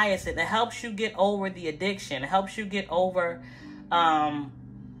and niacin. It helps you get over the addiction. It helps you get over,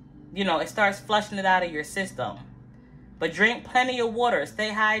 you know, it starts flushing it out of your system. But drink plenty of water. Stay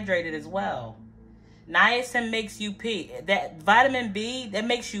hydrated as well. Niacin makes you pee. That vitamin B, that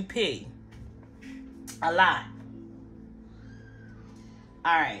makes you pee a lot.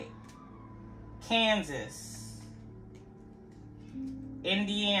 All right. Kansas.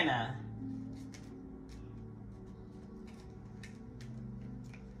 Indiana.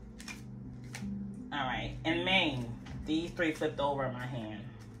 All right. And Maine. These three flipped over in my hand.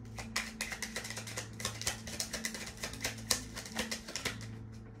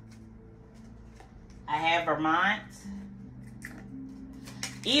 I have Vermont.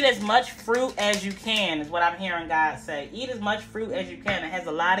 Eat as much fruit as you can is what I'm hearing God say. Eat as much fruit as you can. It has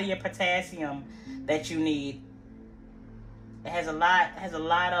a lot of your potassium that you need. It has a lot of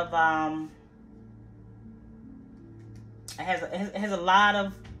it has a lot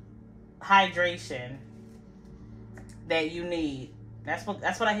of hydration that you need. That's what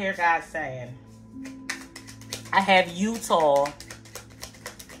I hear God saying. I have Utah.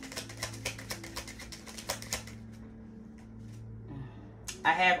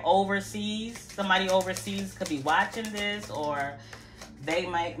 I have overseas. Somebody overseas could be watching this, or they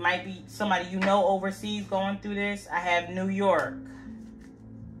might be somebody you know overseas going through this. I have New York.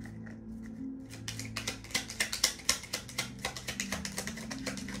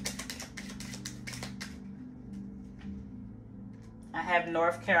 I have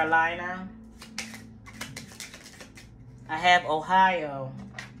North Carolina. I have Ohio.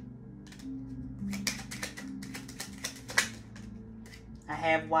 I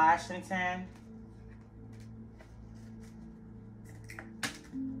have Washington.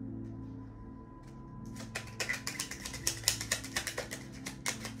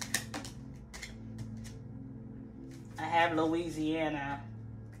 I have Louisiana.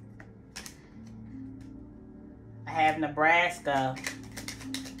 I have Nebraska.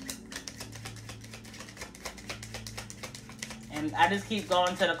 And I just keep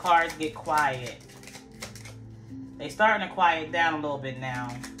going till the cards get quiet. They starting to quiet down a little bit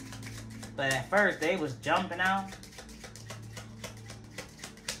now. But at first, they was jumping out.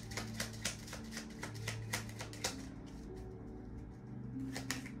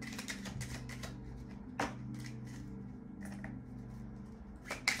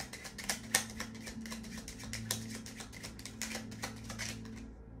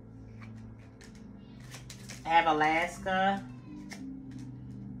 I have Alaska.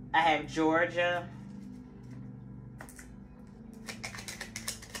 I have Georgia.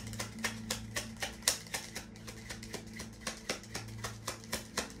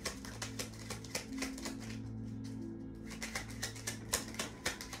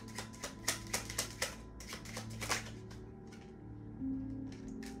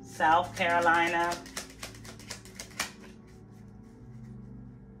 South Carolina.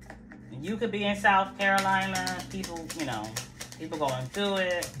 You could be in South Carolina. People, you know, people going through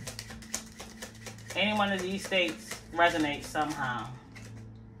it. Any one of these states resonates somehow.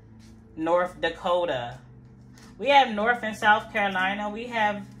 North Dakota. We have North and South Carolina. We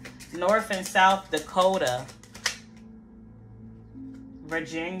have North and South Dakota.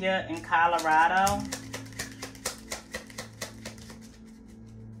 Virginia and Colorado.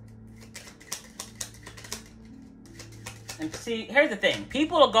 And see, here's the thing.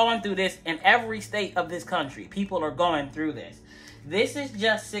 People are going through this in every state of this country. People are going through this. This is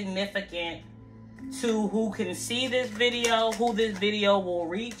just significant to who can see this video, who this video will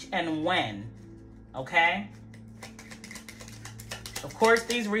reach, and when. Okay? Of course,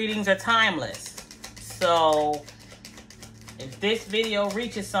 these readings are timeless. So, if this video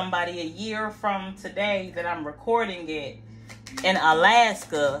reaches somebody a year from today that I'm recording it in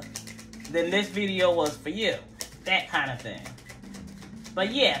Alaska, then this video was for you. That kind of thing.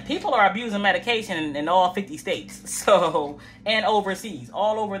 But yeah, people are abusing medication in all 50 states. So, and overseas,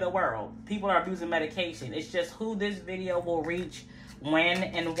 all over the world. People are abusing medication. It's just who this video will reach, when,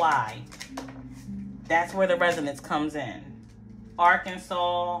 and why. That's where the resonance comes in.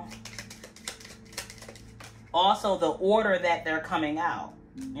 Arkansas. Also, the order that they're coming out.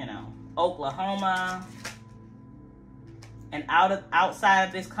 You know, Oklahoma. And outside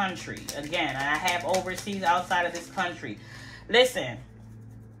of this country. Again, and I have overseas outside of this country. Listen.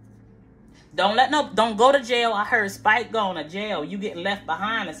 Don't go to jail. I heard Spike going to jail. You getting left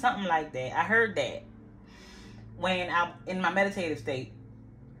behind or something like that. I heard that. When I'm in my meditative state.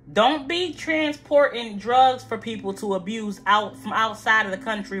 Don't be transporting drugs for people to abuse from outside of the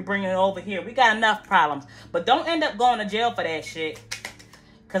country, bringing it over here. We got enough problems. But don't end up going to jail for that shit.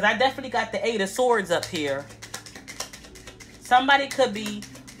 Because I definitely got the 8 of Swords up here. Somebody could be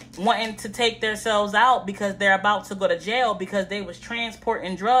wanting to take themselves out because they're about to go to jail because they was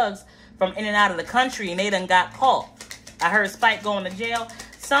transporting drugs from in and out of the country and they done got caught. I heard Spike going to jail.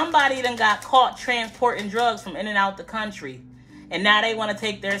 Somebody done got caught transporting drugs from in and out the country. And now they want to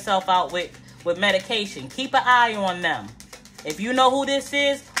take themselves out with medication. Keep an eye on them. If you know who this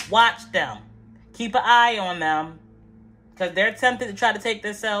is, watch them. Keep an eye on them. Because they're tempted to try to take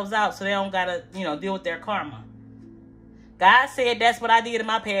themselves out so they don't got to, you know, deal with their karma. God said that's what I did in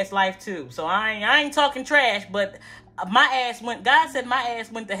my past life too. So I ain't talking trash, but God said my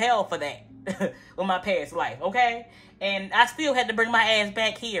ass went to hell for that with my past life, okay? And I still had to bring my ass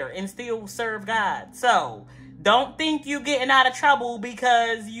back here and still serve God. So don't think you getting out of trouble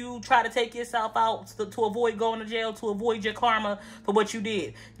because you try to take yourself out to avoid going to jail, to avoid your karma for what you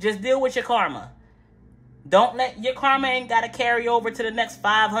did. Just deal with your karma. Don't let your karma ain't got to carry over to the next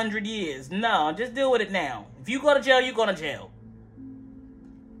 500 years. No, just deal with it now. If you go to jail, you go to jail.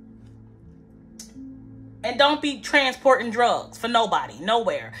 And don't be transporting drugs for nobody,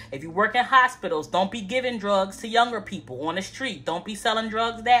 nowhere. If you work in hospitals, don't be giving drugs to younger people on the street. Don't be selling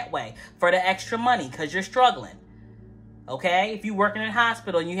drugs that way for the extra money because you're struggling. Okay? If you're working in a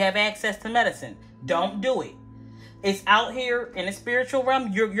hospital and you have access to medicine, don't do it. It's out here in the spiritual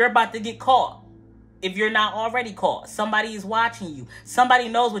realm, you're about to get caught. If you're not already caught, somebody is watching you. Somebody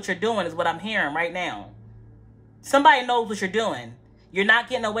knows what you're doing is what I'm hearing right now. Somebody knows what you're doing. You're not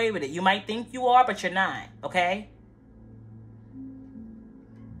getting away with it. You might think you are, but you're not. Okay?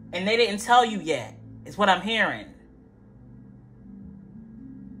 And they didn't tell you yet. Is what I'm hearing.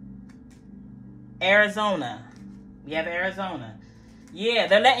 Arizona. We have Arizona. Yeah,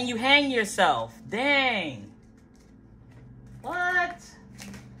 they're letting you hang yourself. Dang. What?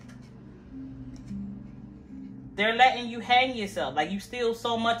 They're letting you hang yourself. Like you steal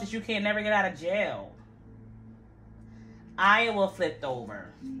so much that you can't never get out of jail. Iowa flipped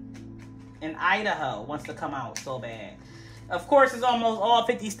over. And Idaho wants to come out so bad. Of course, it's almost all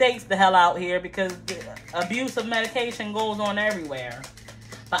 50 states the hell out here because the abuse of medication goes on everywhere.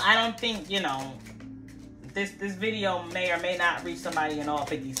 But I don't think, you know, this video may or may not reach somebody in all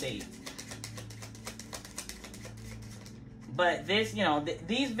 50 states. But this, you know,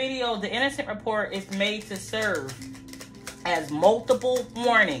 these videos, the Innocent Report is made to serve as multiple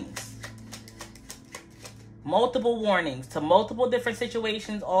warnings. Multiple warnings to multiple different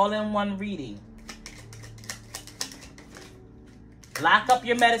situations all in one reading. Lock up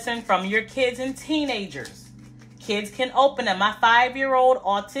your medicine from your kids and teenagers. Kids can open them. My 5-year-old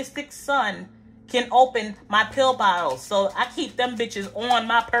autistic son can open my pill bottles. So I keep them bitches on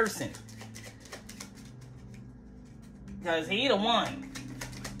my person. Because he the one.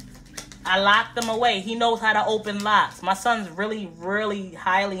 I locked them away. He knows how to open locks. My son's really, really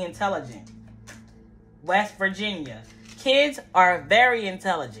highly intelligent. West Virginia. Kids are very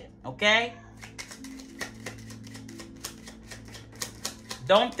intelligent. Okay?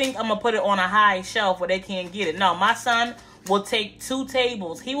 Don't think I'm going to put it on a high shelf where they can't get it. No, my son will take 2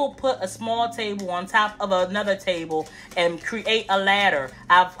 tables. He will put a small table on top of another table and create a ladder.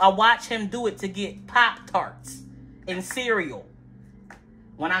 I watch him do it to get Pop-Tarts and cereal.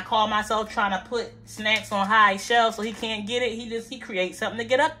 When I call myself trying to put snacks on high shelves so he can't get it, he creates something to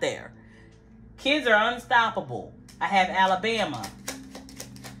get up there. Kids are unstoppable. I have Alabama.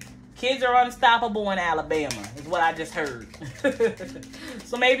 Kids are unstoppable in Alabama, is what I just heard.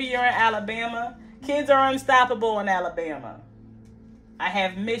 So maybe you're in Alabama. Kids are unstoppable in Alabama. I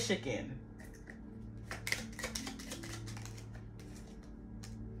have Michigan.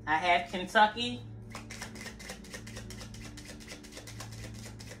 I have Kentucky.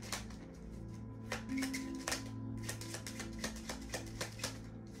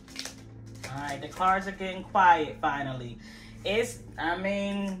 All right, the cards are getting quiet finally. It's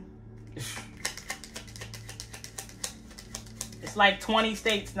like 20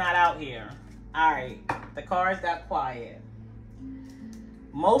 states not out here. All right, the cards got quiet.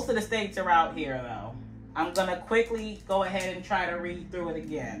 Most of the states are out here, though. I'm going to quickly go ahead and try to read through it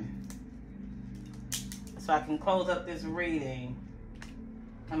again, so I can close up this reading.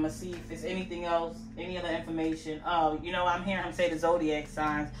 I'm going to see if there's anything else, any other information. Oh, you know, I'm hearing him say the zodiac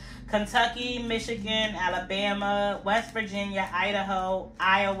signs. Kentucky, Michigan, Alabama, West Virginia, Idaho,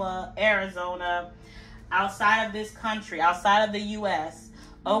 Iowa, Arizona. Outside of this country, outside of the U.S.,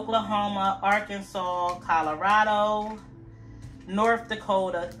 Oklahoma, Arkansas, Colorado, North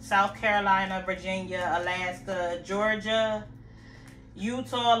Dakota, South Carolina, Virginia, Alaska, Georgia,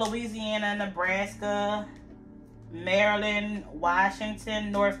 Utah, Louisiana, Nebraska, Maryland,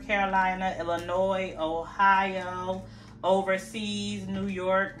 Washington, North Carolina, Illinois, Ohio, overseas, New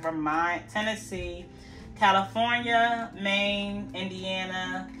York, Vermont, Tennessee, California, Maine,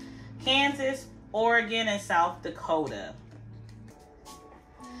 Indiana, Kansas, Oregon, and South Dakota.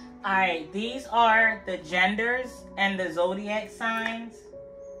 Alright, these are the genders and the zodiac signs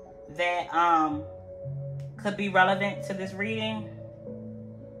that could be relevant to this reading.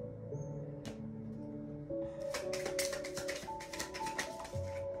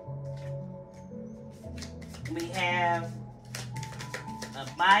 We have a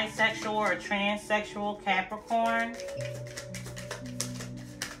bisexual or transsexual Capricorn.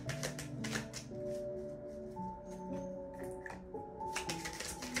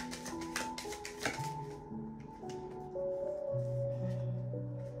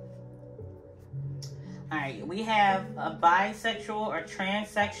 Alright, we have a bisexual or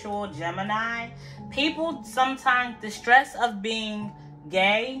transsexual Gemini. People sometimes, the stress of being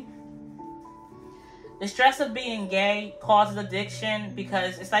gay causes addiction,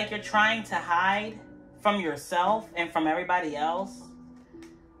 because it's like you're trying to hide from yourself and from everybody else.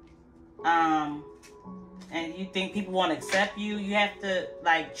 And you think people won't accept you. You have to,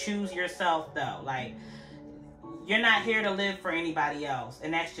 like, choose yourself, though. Like, you're not here to live for anybody else.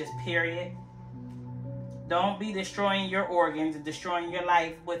 And that's just period. Don't be destroying your organs and destroying your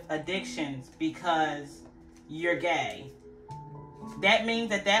life with addictions because you're gay. That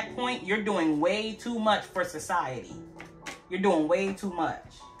means at that point, you're doing way too much for society. You're doing way too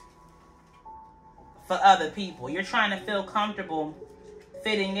much for other people. You're trying to feel comfortable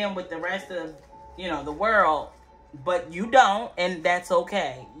fitting in with the rest of, you know, the world, but you don't, and that's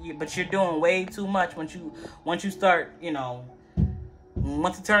okay. But you're doing way too much once you start, you know,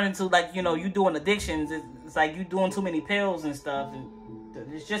 once it turns into, like, you know, you doing addictions. It's like you doing too many pills and stuff, and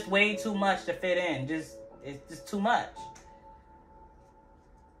it's just way too much to fit in. It's just too much.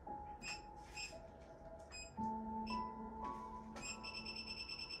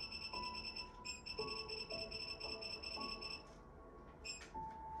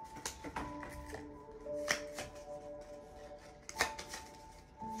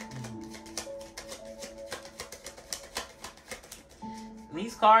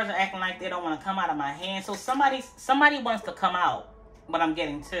 These cards are acting like they don't want to come out of my hand. So somebody wants to come out, what I'm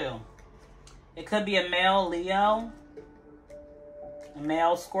getting to. It could be a male Leo, a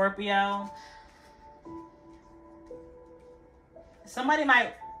male Scorpio. Somebody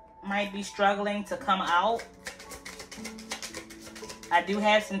might be struggling to come out. I do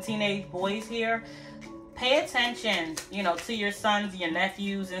have some teenage boys here. Pay attention, you know, to your sons, your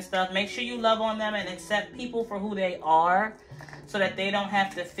nephews and stuff. Make sure you love on them and accept people for who they are, so that they don't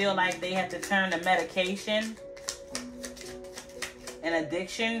have to feel like they have to turn to medication and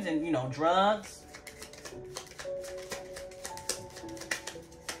addictions and, you know, drugs.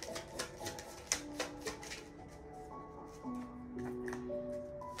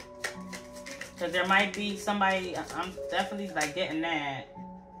 Because there might be somebody, I'm definitely, like, getting that.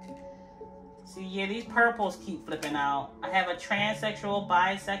 See, yeah, these purples keep flipping out. I have a transsexual,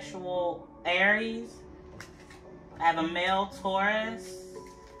 bisexual Aries. I have a male Taurus.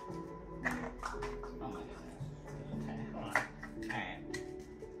 Oh my goodness. Okay, hold on. All right.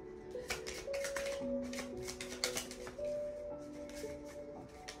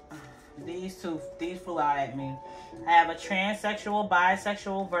 These flew out at me. I have a transsexual,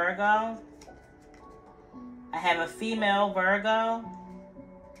 bisexual Virgo. I have a female Virgo.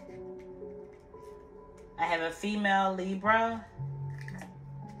 I have a female Libra.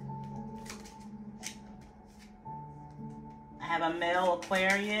 I have a male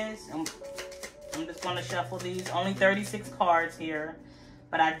Aquarius. I'm just going to shuffle these. Only 36 cards here.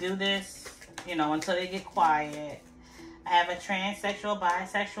 But I do this, you know, until they get quiet. I have a transsexual,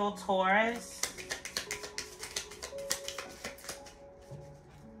 bisexual Taurus.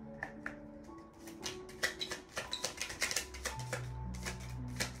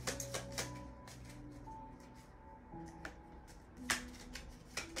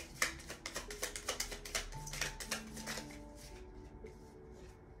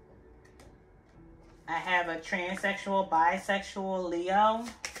 I have a transsexual, bisexual Leo.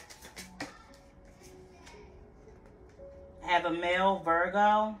 I have a male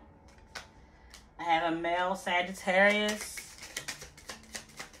Virgo. I have a male Sagittarius.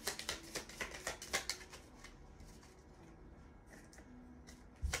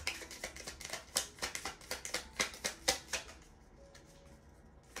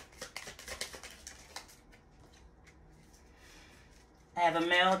 I have a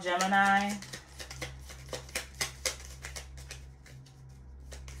male Gemini.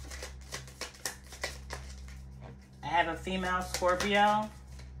 I have a female Scorpio.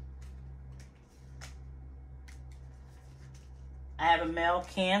 I have a male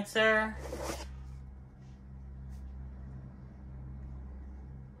Cancer.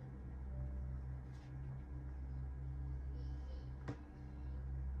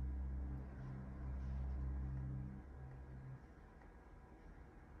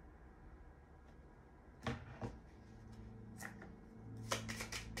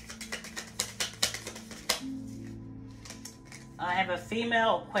 I have a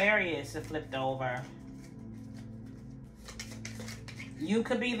female Aquarius that flipped over. You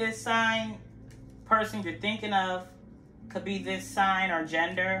could be this sign. Person you're thinking of could be this sign or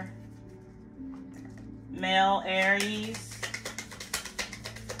gender. Male Aries.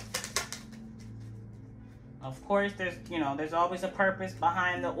 Of course, there's always a purpose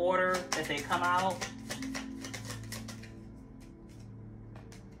behind the order that they come out.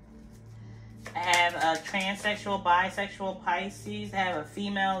 I have a transsexual, bisexual Pisces. I have a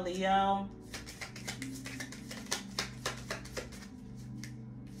female Leo.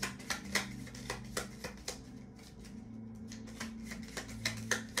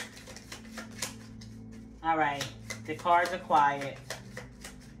 All right, the cards are quiet.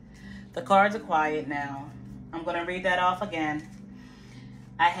 The cards are quiet now. I'm going to read that off again.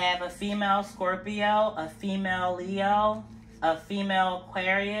 I have a female Scorpio, a female Leo, a female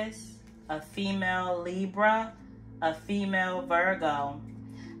Aquarius, a female Libra, a female Virgo.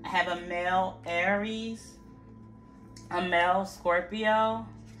 I have a male Aries, a male Scorpio,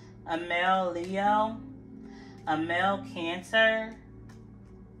 a male Leo, a male Cancer,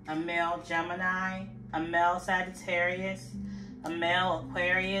 a male Gemini, a male Sagittarius, a male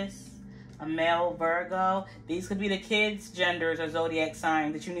Aquarius, a male Virgo. These could be the kids' genders or zodiac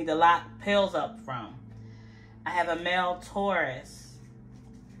signs that you need to lock pills up from. I have a male Taurus.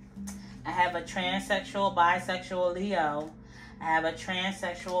 I have a transsexual, bisexual Leo. I have a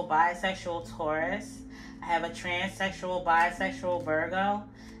transsexual, bisexual Taurus. I have a transsexual, bisexual Virgo.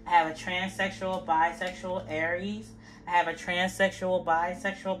 I have a transsexual, bisexual Aries. I have a transsexual,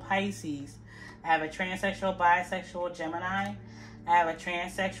 bisexual Pisces. I have a transsexual, bisexual Gemini. I have a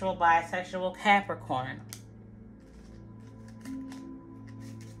transsexual, bisexual Capricorn.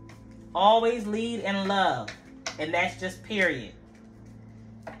 Always lead in love. And that's just period.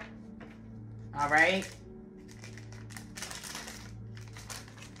 All right?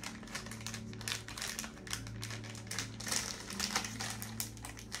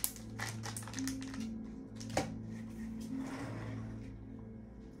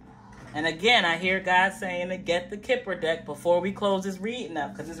 And again, I hear God saying to get the Kipper deck before we close this reading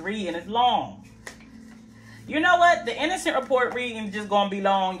up, because this reading is long. You know what? The innocent report reading is just going to be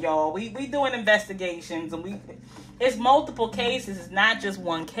long, y'all. We doing investigations, and it's multiple cases. It's not just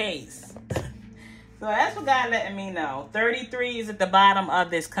one case. So that's what God letting me know. 33 is at the bottom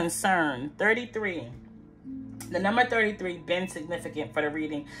of this concern. 33. The number 33 been significant for the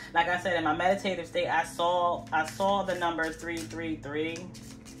reading. Like I said, in my meditative state, I saw the number 333.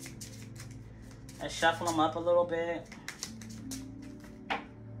 Let's shuffle them up a little bit.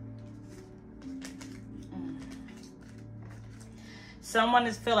 Someone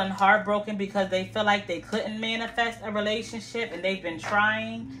is feeling heartbroken because they feel like they couldn't manifest a relationship and they've been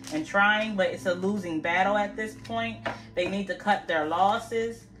trying and trying, but it's a losing battle at this point. They need to cut their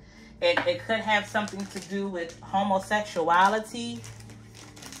losses. It could have something to do with homosexuality.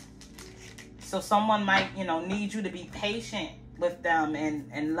 So someone might, you know, need you to be patient with them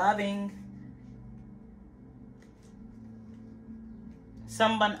and loving.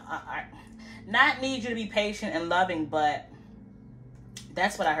 Someone not need you to be patient and loving, but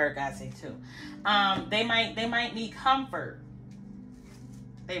that's what I heard God say too. They might need comfort.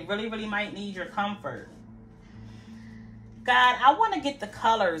 They really, really might need your comfort. God, I want to get the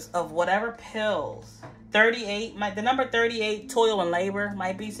colors of whatever pills. 38, the number 38, toil and labor,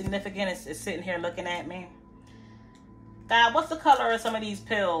 might be significant. It's sitting here looking at me. God, what's the color of some of these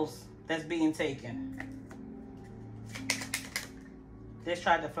pills that's being taken? This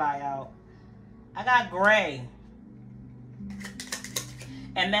tried to fly out. I got gray.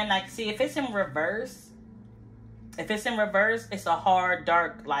 And then, like, see, if it's in reverse, it's a hard,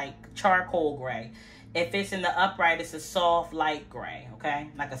 dark, like, charcoal gray. If it's in the upright, it's a soft, light gray, okay?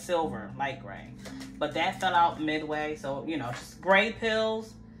 Like a silver, light gray. But that fell out midway, so, you know, just gray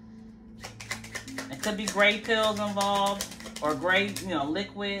pills. It could be gray pills involved, or gray, you know,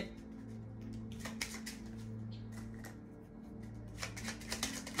 liquid.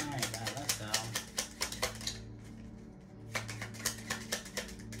 All right, guys, let's go.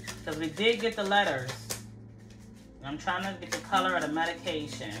 Because we did get the letters. I'm trying to get the color of the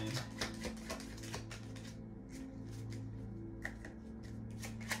medication.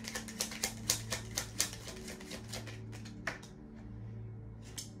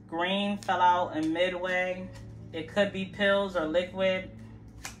 Green fell out in midway. It could be pills or liquid.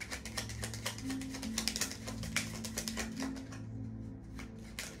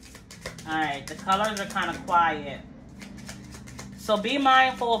 All right, the colors are kind of quiet. So be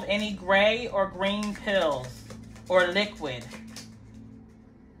mindful of any gray or green pills or liquid.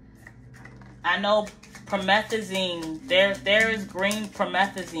 I know promethazine, there is green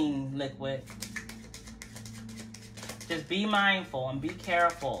promethazine liquid. Just be mindful and be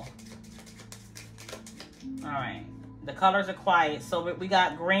careful. All right. The colors are quiet. So we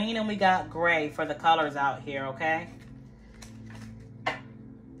got green and we got gray for the colors out here, okay?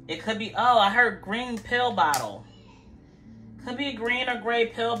 It could be, oh, I heard green pill bottle. Could be a green or gray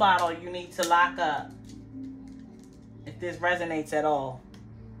pill bottle you need to lock up. If this resonates at all.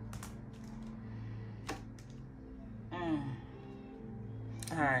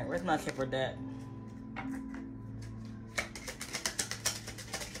 All right, where's my kipper deck?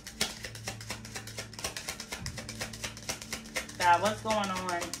 God, what's going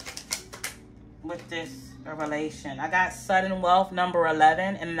on with this revelation? I got sudden wealth, number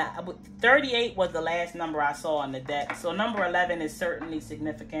 11, and 38 was the last number I saw on the deck. So number 11 is certainly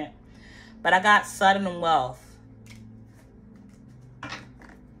significant. But I got sudden wealth.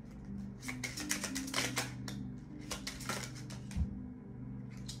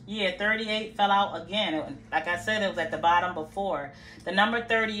 Yeah, 38 fell out again. Like I said, it was at the bottom before. The number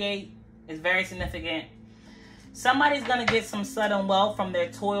 38 is very significant. Somebody's going to get some sudden wealth from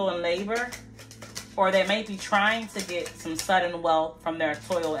their toil and labor. Or they may be trying to get some sudden wealth from their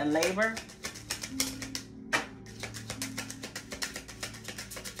toil and labor.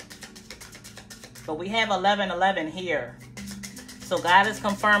 But we have 1111 here. So God is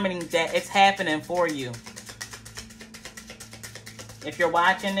confirming that it's happening for you. If you're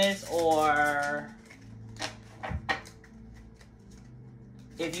watching this, or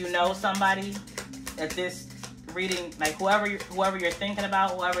if you know somebody that this reading, like whoever you're thinking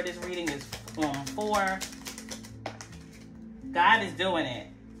about, whoever this reading is for, God is doing it.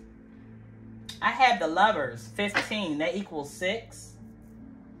 I had the Lovers, 15. That equals 6.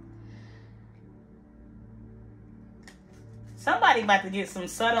 Somebody about to get some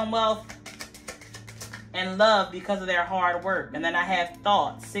sudden wealth and love because of their hard work. And then I have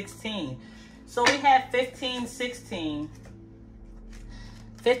Thoughts, 16. So we have 15, 16.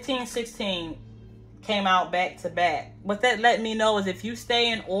 15, 16 came out back to back. What that let me know is if you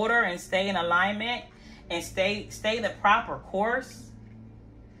stay in order and stay in alignment and stay the proper course,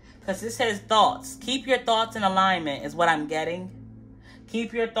 because it says thoughts. Keep your thoughts in alignment is what I'm getting.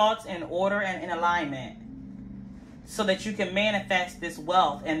 Keep your thoughts in order and in alignment so that you can manifest this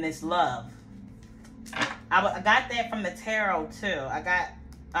wealth and this love. I got that from the tarot too. I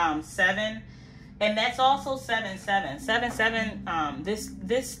got 7. And that's also 7-7. 7-7,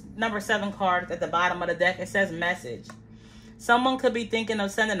 this number 7 card at the bottom of the deck, it says message. Someone could be thinking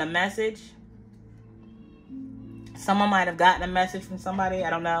of sending a message. Someone might have gotten a message from somebody.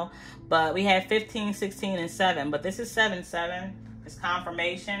 I don't know. But we had 15, 16, and 7. But this is 7, 7. It's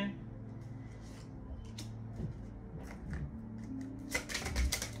confirmation.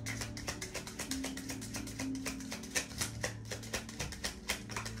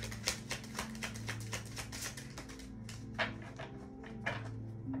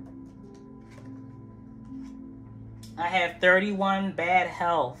 I have 31, bad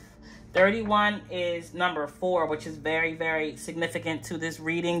health. 31 is number 4, which is very, very significant to this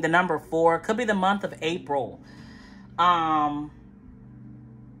reading. The number 4 could be the month of April. Could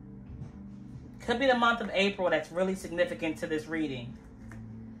be the month of April that's really significant to this reading.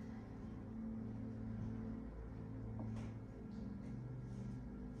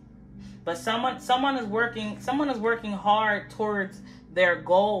 But someone is working hard towards their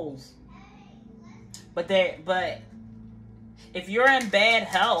goals. But if you're in bad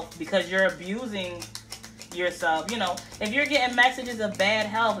health because you're abusing yourself, you know, if you're getting messages of bad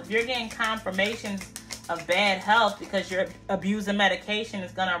health, if you're getting confirmations of bad health because you're abusing medication,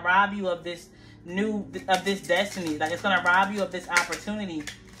 it's going to rob you of this destiny. Like, it's going to rob you of this opportunity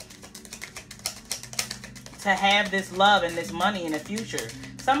to have this love and this money in the future.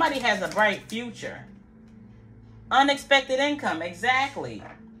 Somebody has a bright future. Unexpected income, exactly.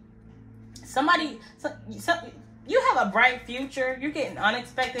 You have a bright future. You're getting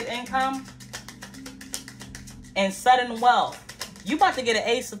unexpected income and sudden wealth. You about to get an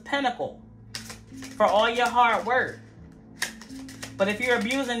Ace of Pentacles for all your hard work. But if you're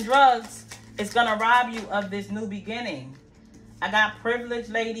abusing drugs, it's going to rob you of this new beginning. I got privileged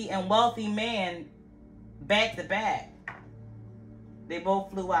lady and wealthy man back to back. They both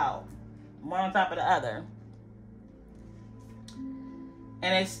flew out, one on top of the other.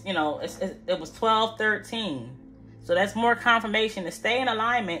 And it's, you know, it was 12-13. So that's more confirmation to stay in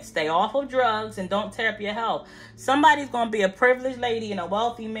alignment, stay off of drugs, and don't tear up your health. Somebody's going to be a privileged lady and a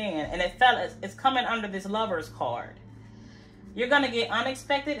wealthy man. And it's coming under this Lover's card. You're going to get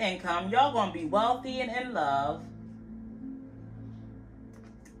unexpected income. Y'all going to be wealthy and in love.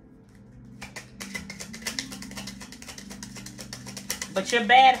 But your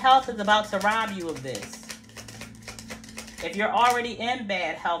bad health is about to rob you of this. If you're already in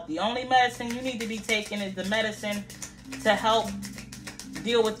bad health, the only medicine you need to be taking is the medicine to help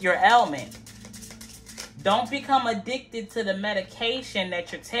deal with your ailment. Don't become addicted to the medication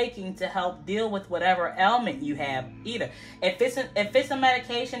that you're taking to help deal with whatever ailment you have either. If it's a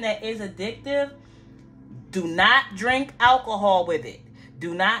medication that is addictive, do not drink alcohol with it.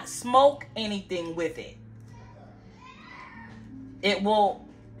 Do not smoke anything with it. It'll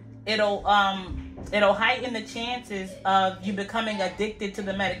heighten the chances of you becoming addicted to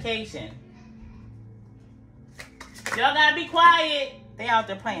the medication. Y'all gotta be quiet. They out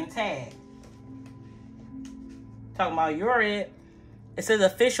there playing tag. Talking about you're it. It says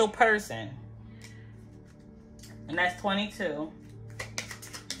official person. And that's 22.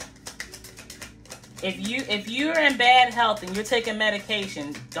 If you're in bad health and you're taking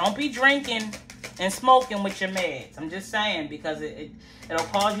medication, don't be drinking and smoking with your meds. I'm just saying, because it'll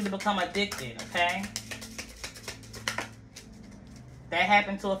cause you to become addicted, okay? That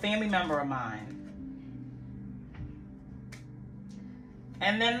happened to a family member of mine.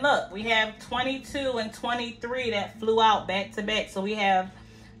 And then look, we have 22 and 23 that flew out back to back. So we have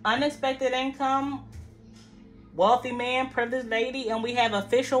unexpected income, wealthy man, privileged lady, and we have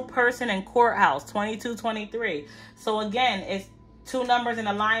official person and courthouse, 22, 23. So again, it's two numbers in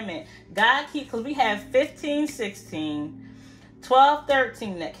alignment. God keep, because we have 15, 16, 12,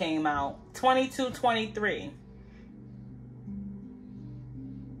 13 that came out, 22, 23.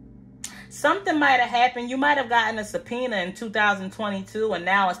 Something might have happened. You might have gotten a subpoena in 2022, and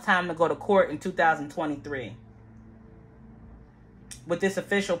now it's time to go to court in 2023. With this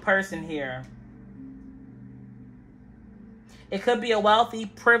official person here. It could be a wealthy,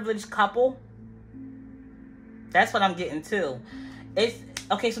 privileged couple. That's what I'm getting to.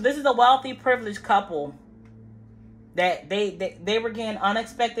 Okay, so this is a wealthy, privileged couple that they were getting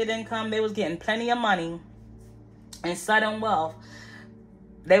unexpected income. They was getting plenty of money and sudden wealth.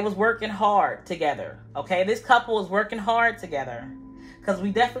 They was working hard together. Okay, this couple was working hard together, because we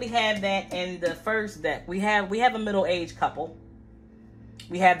definitely had that in the first deck. We have a middle-aged couple.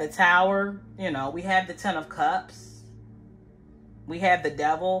 We have the Tower. You know, we have the Ten of Cups. We have the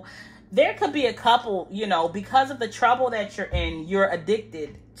Devil. There could be a couple, you know, because of the trouble that you're in, you're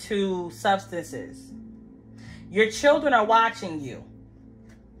addicted to substances. Your children are watching you.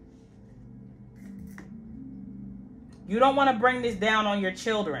 You don't want to bring this down on your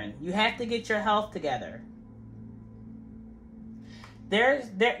children. You have to get your health together.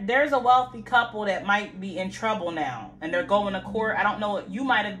 There's a wealthy couple that might be in trouble now, and they're going to court. I don't know. You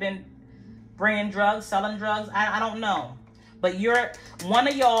might have been bringing drugs, selling drugs. I don't know. But one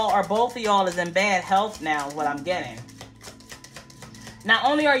of y'all or both of y'all is in bad health now, is what I'm getting. Not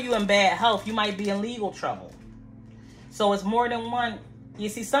only are you in bad health, you might be in legal trouble. So it's more than one. You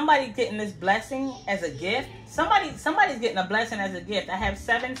see, somebody getting this blessing as a gift. Somebody's getting a blessing as a gift. I have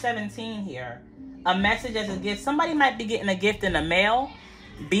 717 here. A message as a gift. Somebody might be getting a gift in the mail.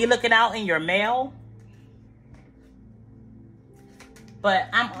 Be looking out in your mail. But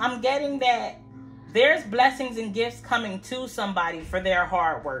I'm getting that there's blessings and gifts coming to somebody for their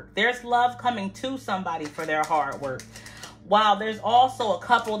hard work. There's love coming to somebody for their hard work. While there's also a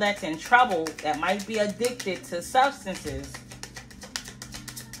couple that's in trouble that might be addicted to substances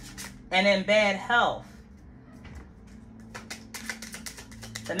and in bad health.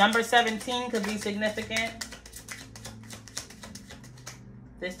 The number 17 could be significant.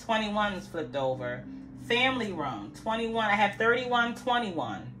 This 21 is flipped over. Family rung. 21. I have 31,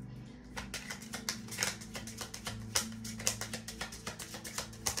 21.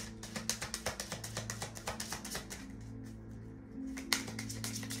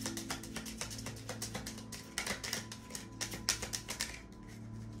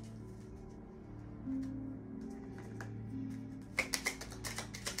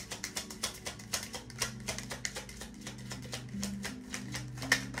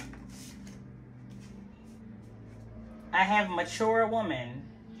 I have mature woman,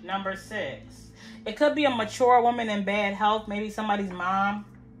 number 6. It could be a mature woman in bad health, maybe somebody's mom.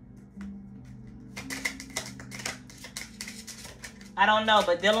 I don't know,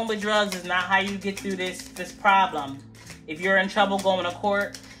 but dealing with drugs is not how you get through this problem. If you're in trouble going to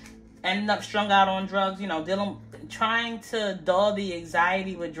court, ending up strung out on drugs, trying to dull the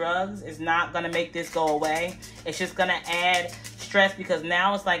anxiety with drugs is not going to make this go away. It's just going to add stress, because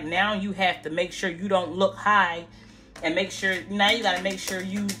now it's like, now you have to make sure you don't look high. And now you got to make sure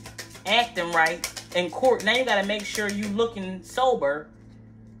you acting right in court. Now you got to make sure you looking sober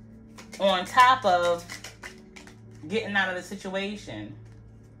on top of getting out of the situation.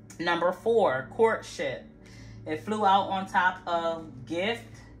 Number 4, courtship. It flew out on top of gift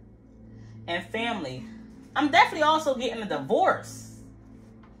and family. I'm definitely also getting a divorce.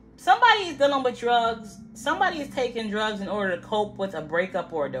 Somebody is dealing with drugs. Somebody is taking drugs in order to cope with a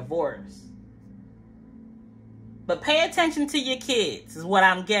breakup or a divorce. But pay attention to your kids is what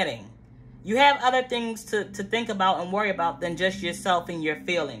I'm getting. You have other things to think about and worry about than just yourself and your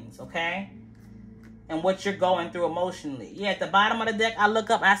feelings, okay? And what you're going through emotionally. Yeah, at the bottom of the deck, I look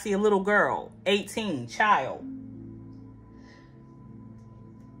up, I see a little girl, 18, child.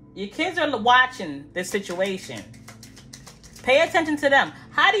 Your kids are watching this situation. Pay attention to them.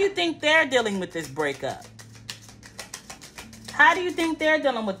 How do you think they're dealing with this breakup? How do you think they're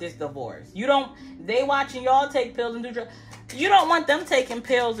dealing with this divorce? They watching y'all take pills and do drugs. You don't want them taking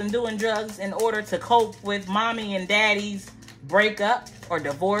pills and doing drugs in order to cope with mommy and daddy's breakup or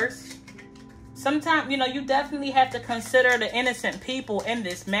divorce. Sometimes, you definitely have to consider the innocent people in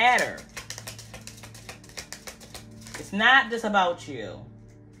this matter. It's not just about you.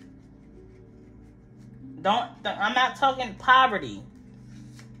 I'm not talking poverty.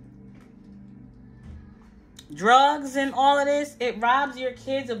 Drugs and all of this, it robs your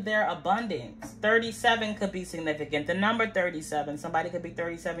kids of their abundance. 37 could be significant. The number 37, somebody could be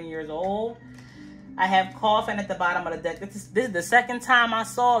 37 years old. I have coffin at the bottom of the deck. This is the second time I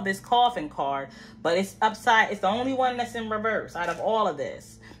saw this coffin card, but it's upside. It's the only one that's in reverse out of all of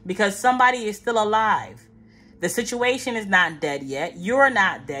this, because somebody is still alive. The situation is not dead yet. You're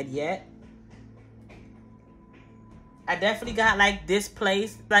not dead yet. I definitely got like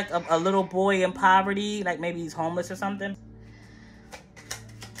displaced, like a little boy in poverty, like maybe he's homeless or something.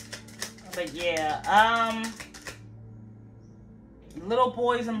 But yeah, little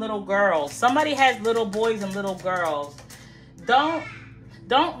boys and little girls. Somebody has little boys and little girls. Don't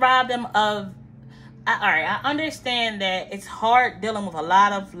rob them of. All right, I understand that it's hard dealing with a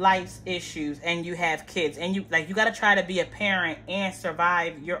lot of life's issues, and you have kids, and you got to try to be a parent and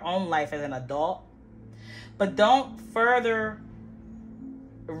survive your own life as an adult. But don't further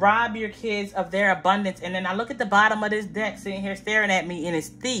rob your kids of their abundance. And then I look at the bottom of this deck sitting here staring at me, and it's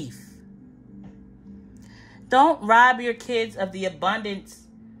thief. Don't rob your kids of the abundance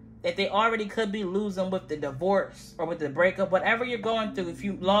that they already could be losing with the divorce or with the breakup, whatever you're going through. If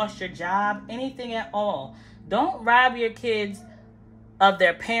you lost your job, anything at all, don't rob your kids of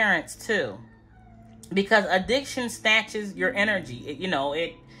their parents too. Because addiction snatches your energy.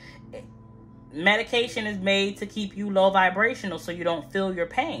 Medication is made to keep you low vibrational so you don't feel your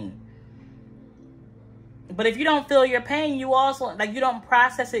pain. But if you don't feel your pain, you also, like, you don't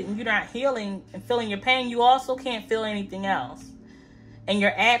process it and you're not healing and feeling your pain, you also can't feel anything else. And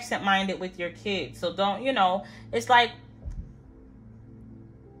you're absent-minded with your kids. So don't, it's like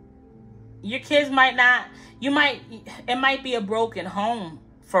your kids might not, it might be a broken home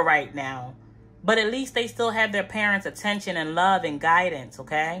for right now. But at least they still have their parents' attention and love and guidance,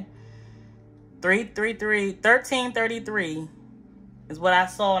 okay? 1333 is what I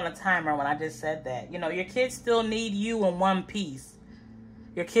saw on the timer when I just said that. Your kids still need you in one piece.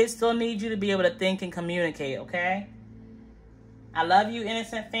 Your kids still need you to be able to think and communicate, okay? I love you,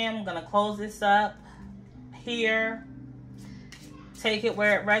 innocent fam. I'm going to close this up here. Take it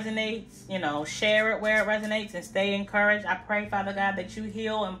where it resonates. Share it where it resonates and stay encouraged. I pray, Father God, that you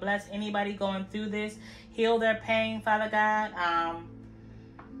heal and bless anybody going through this. Heal their pain, Father God.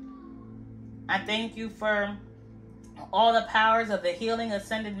 I thank you for all the powers of the healing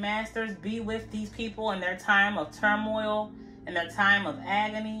ascended masters. Be with these people in their time of turmoil, in their time of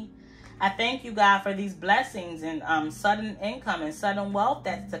agony. I thank you, God, for these blessings and sudden income and sudden wealth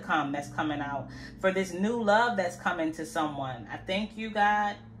that's to come, that's coming out. For this new love that's coming to someone. I thank you,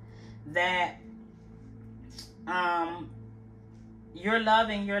 God, that your love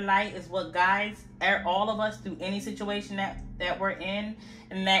and your light is what guides all of us through any situation that we're in.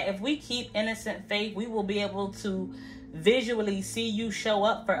 And that if we keep innocent faith, we will be able to visually see you show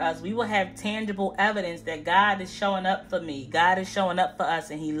up for us. We will have tangible evidence that God is showing up for me. God is showing up for us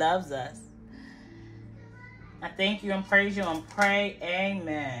and he loves us. I thank you and praise you and pray.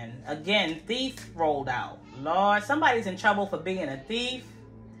 Amen. Again, thief rolled out. Lord, somebody's in trouble for being a thief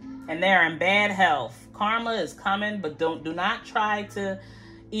and they're in bad health. Karma is coming, but do not try to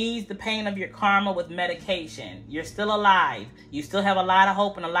ease the pain of your karma with medication. You're still alive. You still have a lot of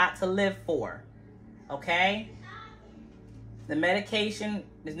hope and a lot to live for. Okay? The medication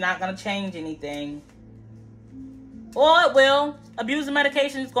is not going to change anything. Or it will. Abusing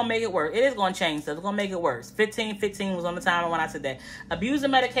medication is going to make it worse. It is going to change stuff. It's going to make it worse. 15:15 was on the timer when I said that.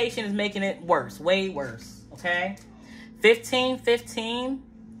 Abusing medication is making it worse. Way worse. Okay? 15:15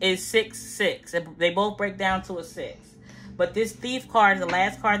 is 6-6. They both break down to a 6. But this thief card, the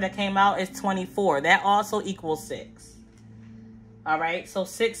last card that came out, is 24. That also equals 6. All right? So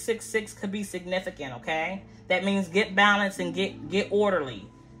 666 could be significant, okay? That means get balanced and get orderly.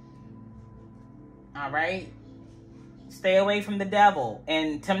 All right? Stay away from the devil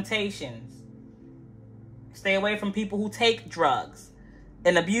and temptations. Stay away from people who take drugs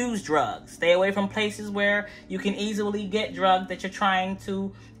and abuse drugs. Stay away from places where you can easily get drugs that you're trying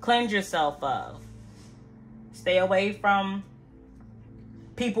to cleanse yourself of. Stay away from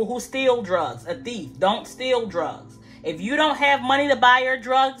people who steal drugs. A thief. Don't steal drugs. If you don't have money to buy your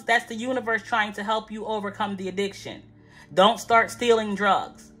drugs, that's the universe trying to help you overcome the addiction. Don't start stealing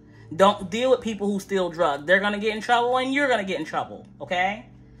drugs. Don't deal with people who steal drugs. They're going to get in trouble and you're going to get in trouble. Okay?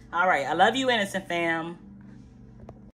 All right. I love you, innocent fam.